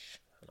flesh,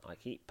 and I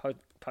keep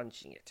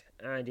punching it,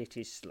 and it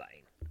is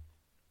slain.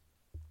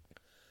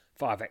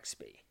 5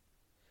 XP.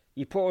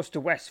 You pause to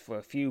rest for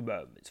a few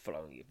moments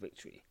following your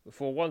victory,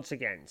 before once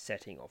again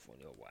setting off on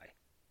your way.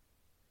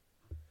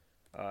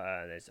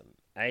 There's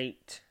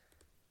 8,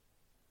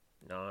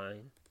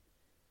 9.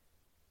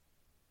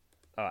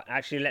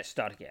 Actually, let's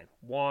start again.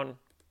 1,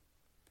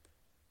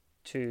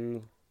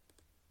 2,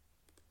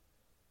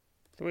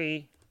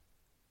 3,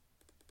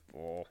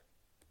 4,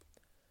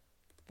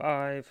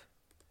 5,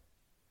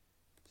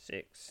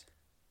 6,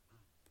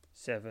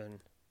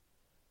 7.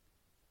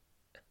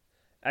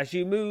 As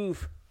you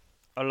move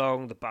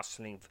along the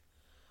bustling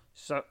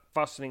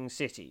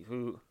city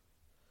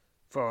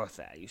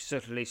thoroughfare, you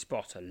suddenly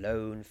spot a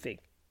lone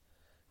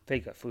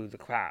figure through the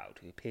crowd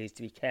who appears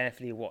to be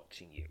carefully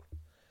watching you.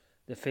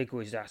 The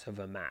figure is that of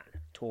a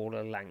man, tall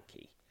and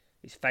lanky,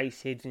 his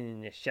face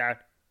hidden in a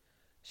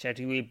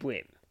shadowy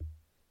brim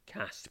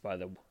cast by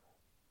the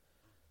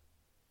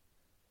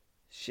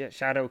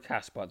shadow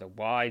cast by the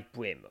wide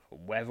brim of a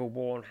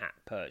weather-worn hat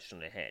perched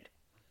on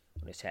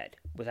his head.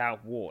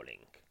 Without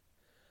warning,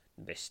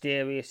 the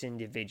mysterious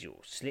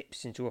individual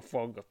slips into a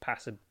fog of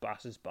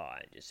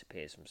passers-by and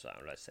disappears from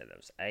sight. Let's say that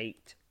was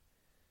 8,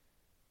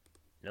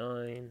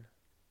 9,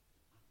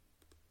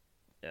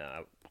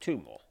 2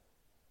 more.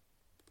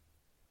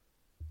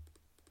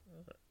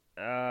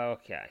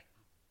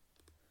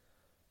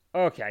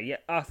 Okay, yeah,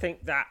 I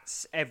think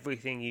that's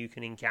everything you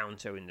can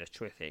encounter in the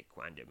Trithik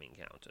random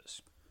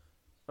encounters.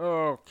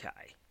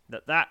 Okay,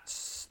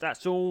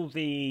 that's all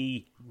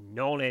the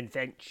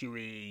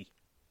non-adventure-y.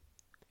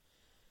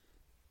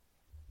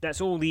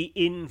 That's all the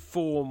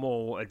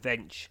informal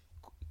adventure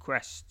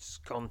quests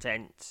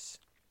content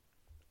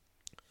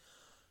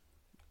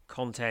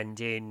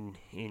in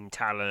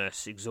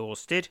Talonus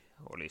exhausted,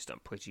 or at least I'm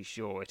pretty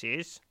sure it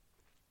is.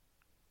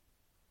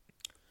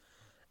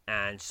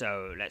 And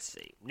so, let's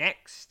see.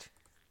 Next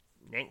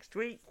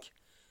week,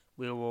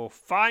 we will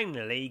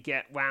finally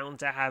get round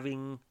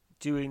to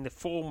doing the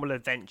formal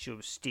adventure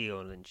of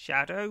Steel and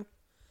Shadow.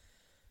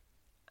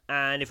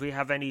 And if we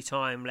have any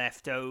time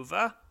left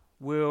over,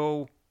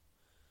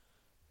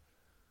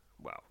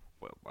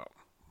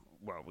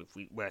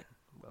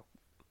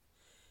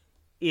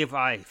 if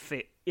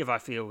I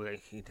feel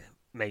like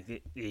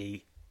maybe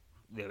the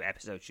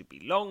episode should be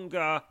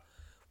longer,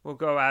 we'll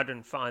go out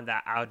and find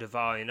that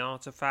Aldebaran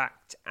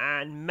artifact,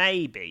 and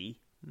maybe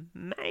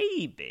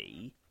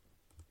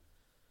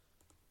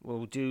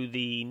we'll do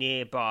the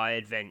nearby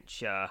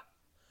adventure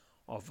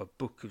of a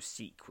Book of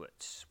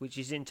Secrets, which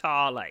is in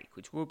Tar Lake,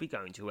 which we'll be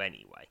going to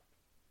anyway.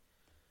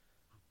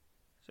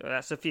 So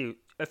that's a few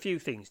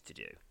things to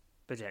do.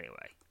 But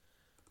anyway,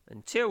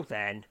 until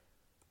then,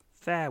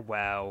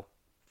 farewell,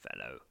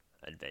 fellow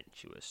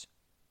adventurers.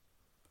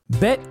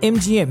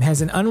 BetMGM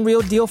has an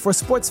unreal deal for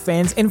sports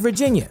fans in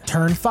Virginia.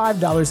 Turn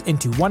 $5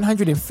 into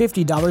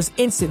 $150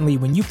 instantly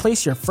when you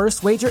place your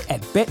first wager at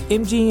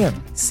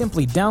BetMGM.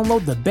 Simply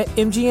download the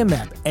BetMGM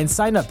app and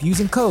sign up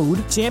using code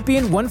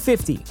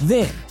Champion150.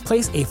 Then,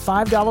 place a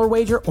 $5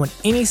 wager on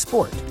any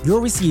sport.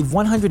 You'll receive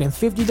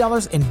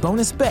 $150 in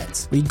bonus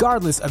bets,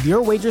 regardless of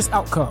your wager's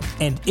outcome.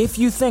 And if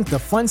you think the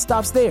fun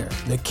stops there,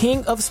 the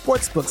King of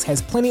Sportsbooks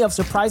has plenty of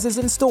surprises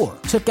in store.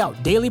 Check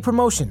out daily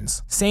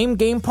promotions,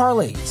 same-game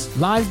parlays,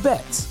 live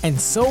bets, and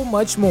so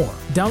much more.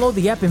 Download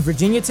the app in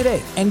Virginia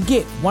today and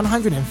get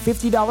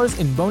 $150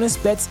 in bonus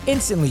bets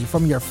instantly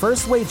from your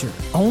first wager.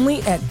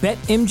 Only at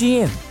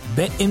BetMGM.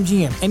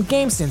 BetMGM and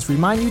GameSense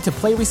remind you to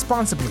play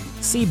responsibly.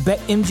 See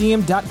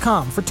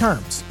BetMGM.com for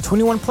terms.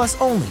 21 plus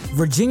only.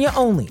 Virginia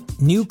only.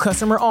 New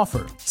customer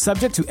offer.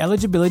 Subject to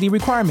eligibility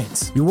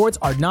requirements. Rewards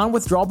are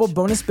non-withdrawable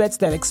bonus bets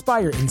that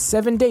expire in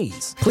 7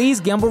 days. Please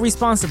gamble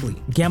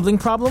responsibly. Gambling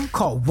problem?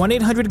 Call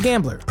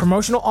 1-800-GAMBLER.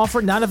 Promotional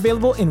offer not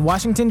available in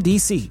Washington,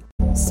 D.C.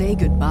 Say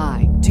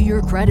goodbye to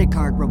your credit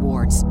card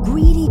rewards.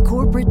 Greedy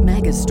corporate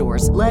mega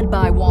stores, led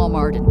by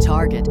Walmart and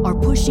Target, are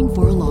pushing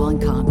for a law in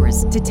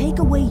Congress to take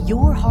away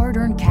your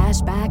hard-earned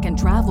cash back and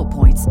travel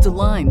points to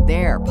line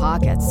their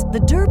pockets. The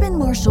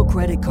Durbin-Marshall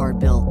credit card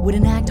bill would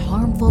enact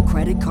harmful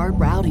credit card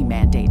routing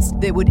mandates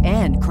that would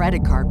end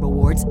credit card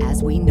rewards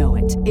as we know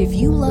it. If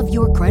you love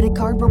your credit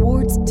card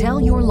rewards,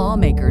 tell your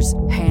lawmakers,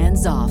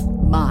 hands off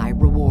my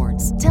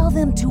rewards. Tell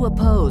them to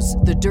oppose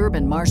the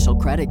Durbin-Marshall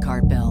credit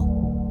card bill.